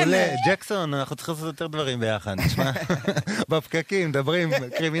עוד כן. מעולה. ג'קסון, אנחנו צריכים לעשות יותר דברים ביחד. נשמע, בפקקים, מדברים,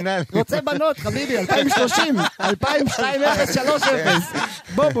 קרימינל. רוצה בנות, חביבי, 2030, 2030.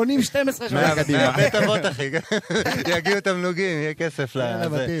 בוא, בונים 12 שנה קדימה. בית אבות, אחי. יגיעו תמלוגים, יהיה כסף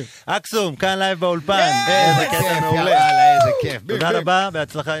לזה. אקסום, כאן לייב באולפן. איזה קטע מעולה. איזה כיף. תודה רבה,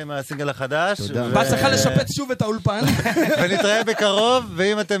 בהצלחה עם הסינגל החדש. בהצלחה לשפץ שוב את האולפן. ונתראה בקרוב,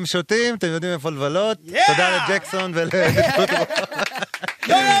 ואם אתם שותים, אתם יודעים איפה לבלות. תודה לג'קסון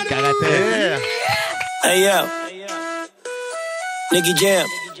Hey yo, Nicky Jam,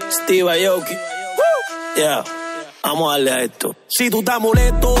 Steve Aoki, yeah, vamos a darle a esto. Si tú estás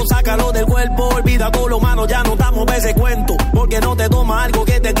molesto, sácalo del cuerpo, olvida todo lo malo, ya no damos ese cuento, porque no te toma algo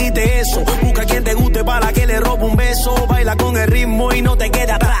que te quite eso. Busca quien te guste para que le robe un beso, baila con el ritmo y no te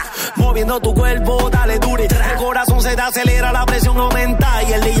quede atrás, moviendo tu cuerpo, dale dure. acelera, la presión aumenta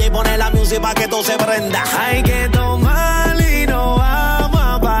y el DJ pone la música para que todo se prenda. Hay que tomar y no vamos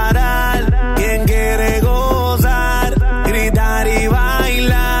a parar. Quien quiere gozar, gritar y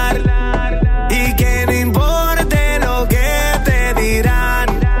bailar, y que no importe lo que te dirán,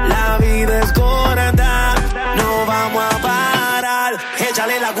 la vida es corta, no vamos a parar.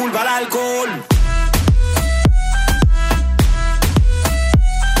 Échale la culpa al alcohol.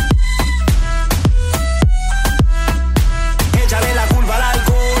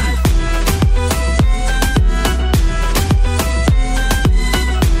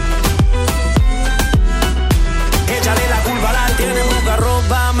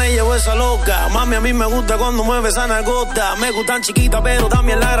 Esa loca, mami, a mí me gusta cuando mueve esa nalgota. Me gustan chiquitas, pero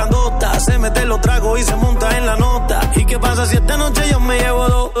también la grandota. Se mete los tragos y se monta en la nota. ¿Y qué pasa si esta noche yo me llevo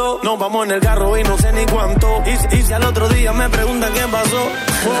dos? Nos vamos en el carro y no sé ni cuánto. Y si al otro día me preguntan qué pasó,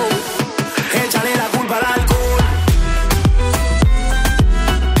 échale la culpa al alcohol.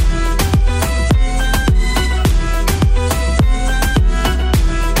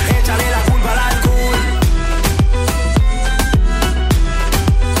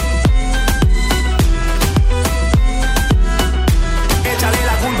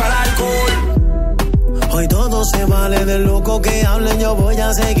 Se vale del loco que hablen, yo voy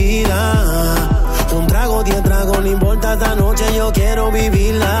a seguirla. Un trago, 10 tragos, no importa, esta noche yo quiero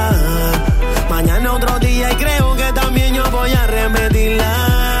vivirla. Mañana otro día y creo que también yo voy a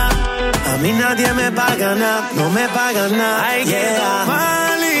repetirla. A mí nadie me paga nada, no me pagan nada. Hay que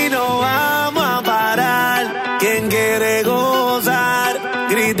tomar y no vamos a parar. Quien quiere gozar,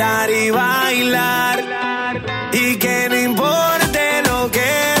 gritar y bailar, y que no importe lo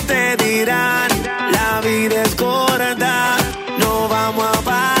que te dirán, la vida es corta, no vamos a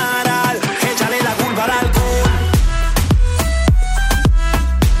parar. Échale la culpa al alcohol.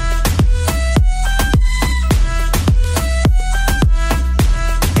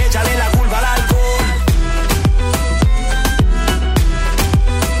 Échale la culpa al alcohol.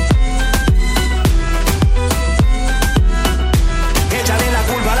 Échale la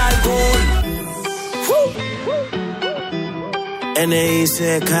culpa al alcohol.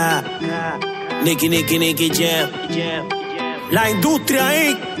 N.I.C.K. Nicky Jam. La industria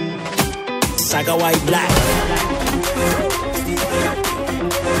Inc. Saca White Black.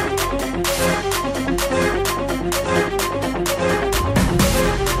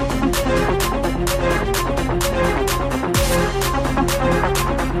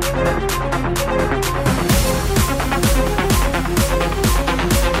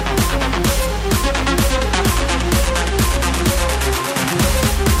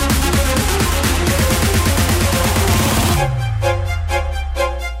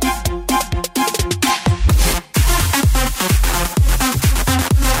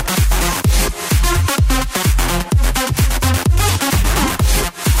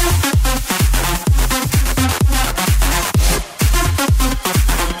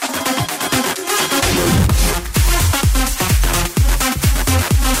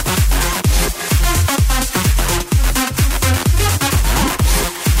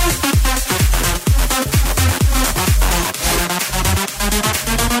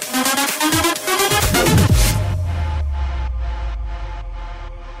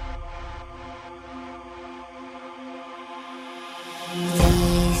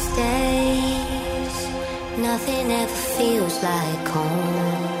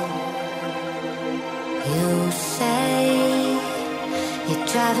 You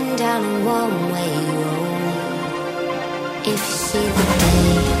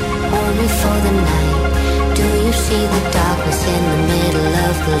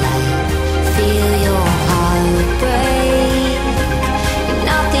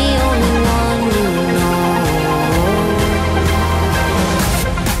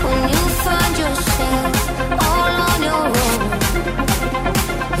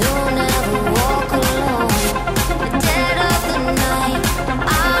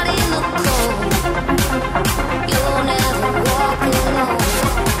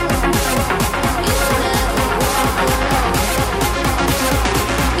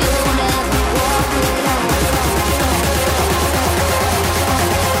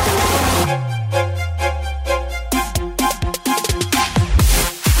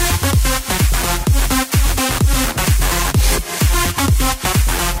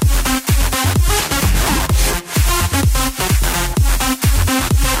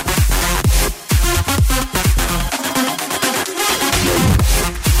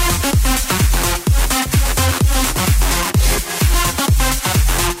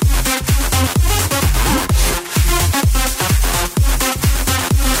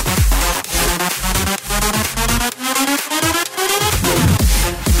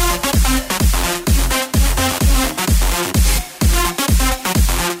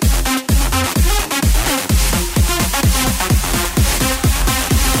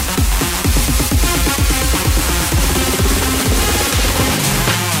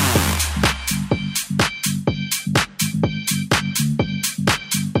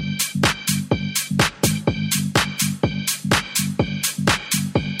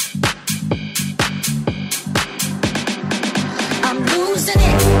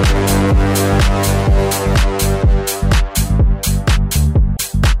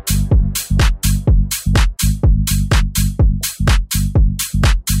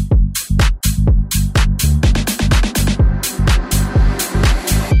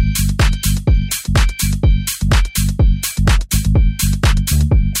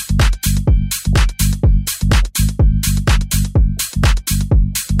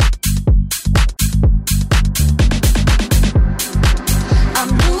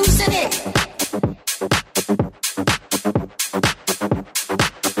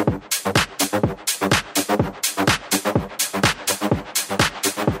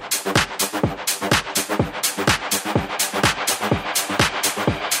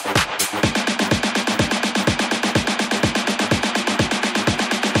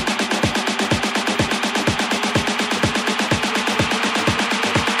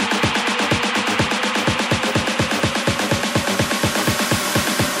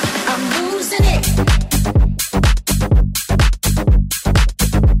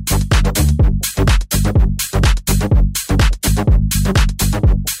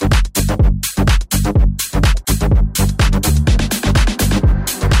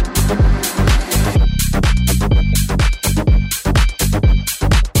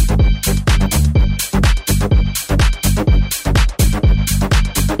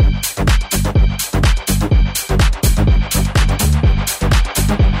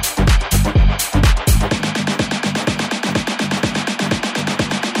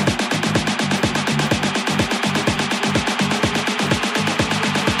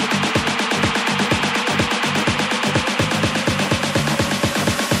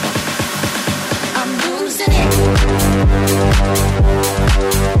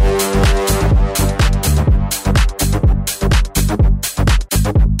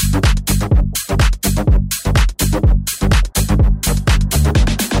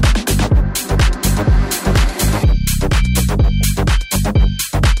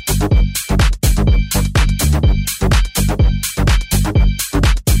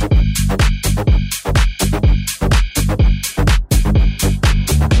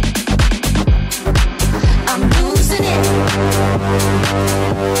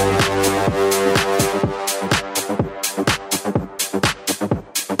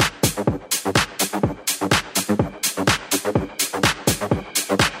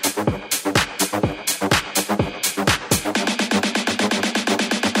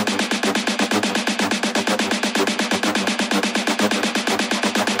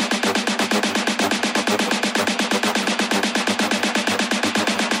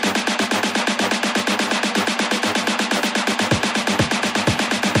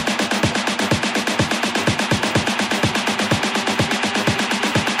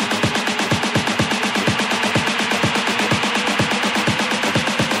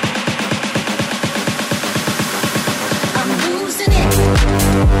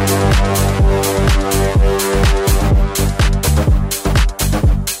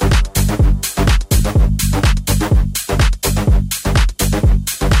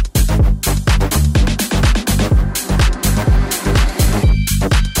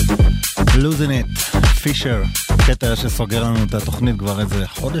Losing It, פישר, קטע שסוגר לנו את התוכנית כבר איזה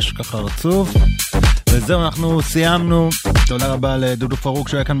חודש ככה רצוף. וזהו, אנחנו סיימנו. תודה רבה לדודו פארוק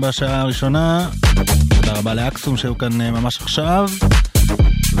שהיה כאן בשעה הראשונה, תודה רבה לאקסום שהיו כאן ממש עכשיו,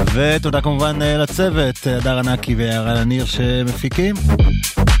 ותודה כמובן לצוות, הדר ענקי ויערה לניר שמפיקים,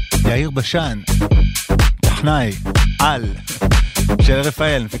 יאיר בשן, טכנאי, על, של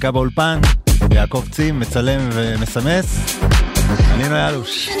רפאל, מפיקה באולפן, יעקב צים, מצלם ומסמס, אני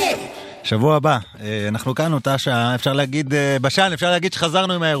אלוש. שבוע הבא, אנחנו כאן אותה שעה, אפשר להגיד, בשן, אפשר להגיד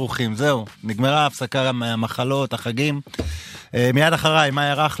שחזרנו עם האירוחים, זהו, נגמרה הפסקה מהמחלות, החגים, מיד אחריי,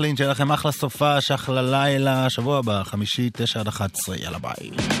 מארח לין, שיהיה לכם אחלה סופה, שחלה לילה, שבוע הבא, 5, 9 עד 11, יאללה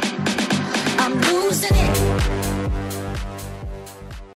ביי. I'm losing it.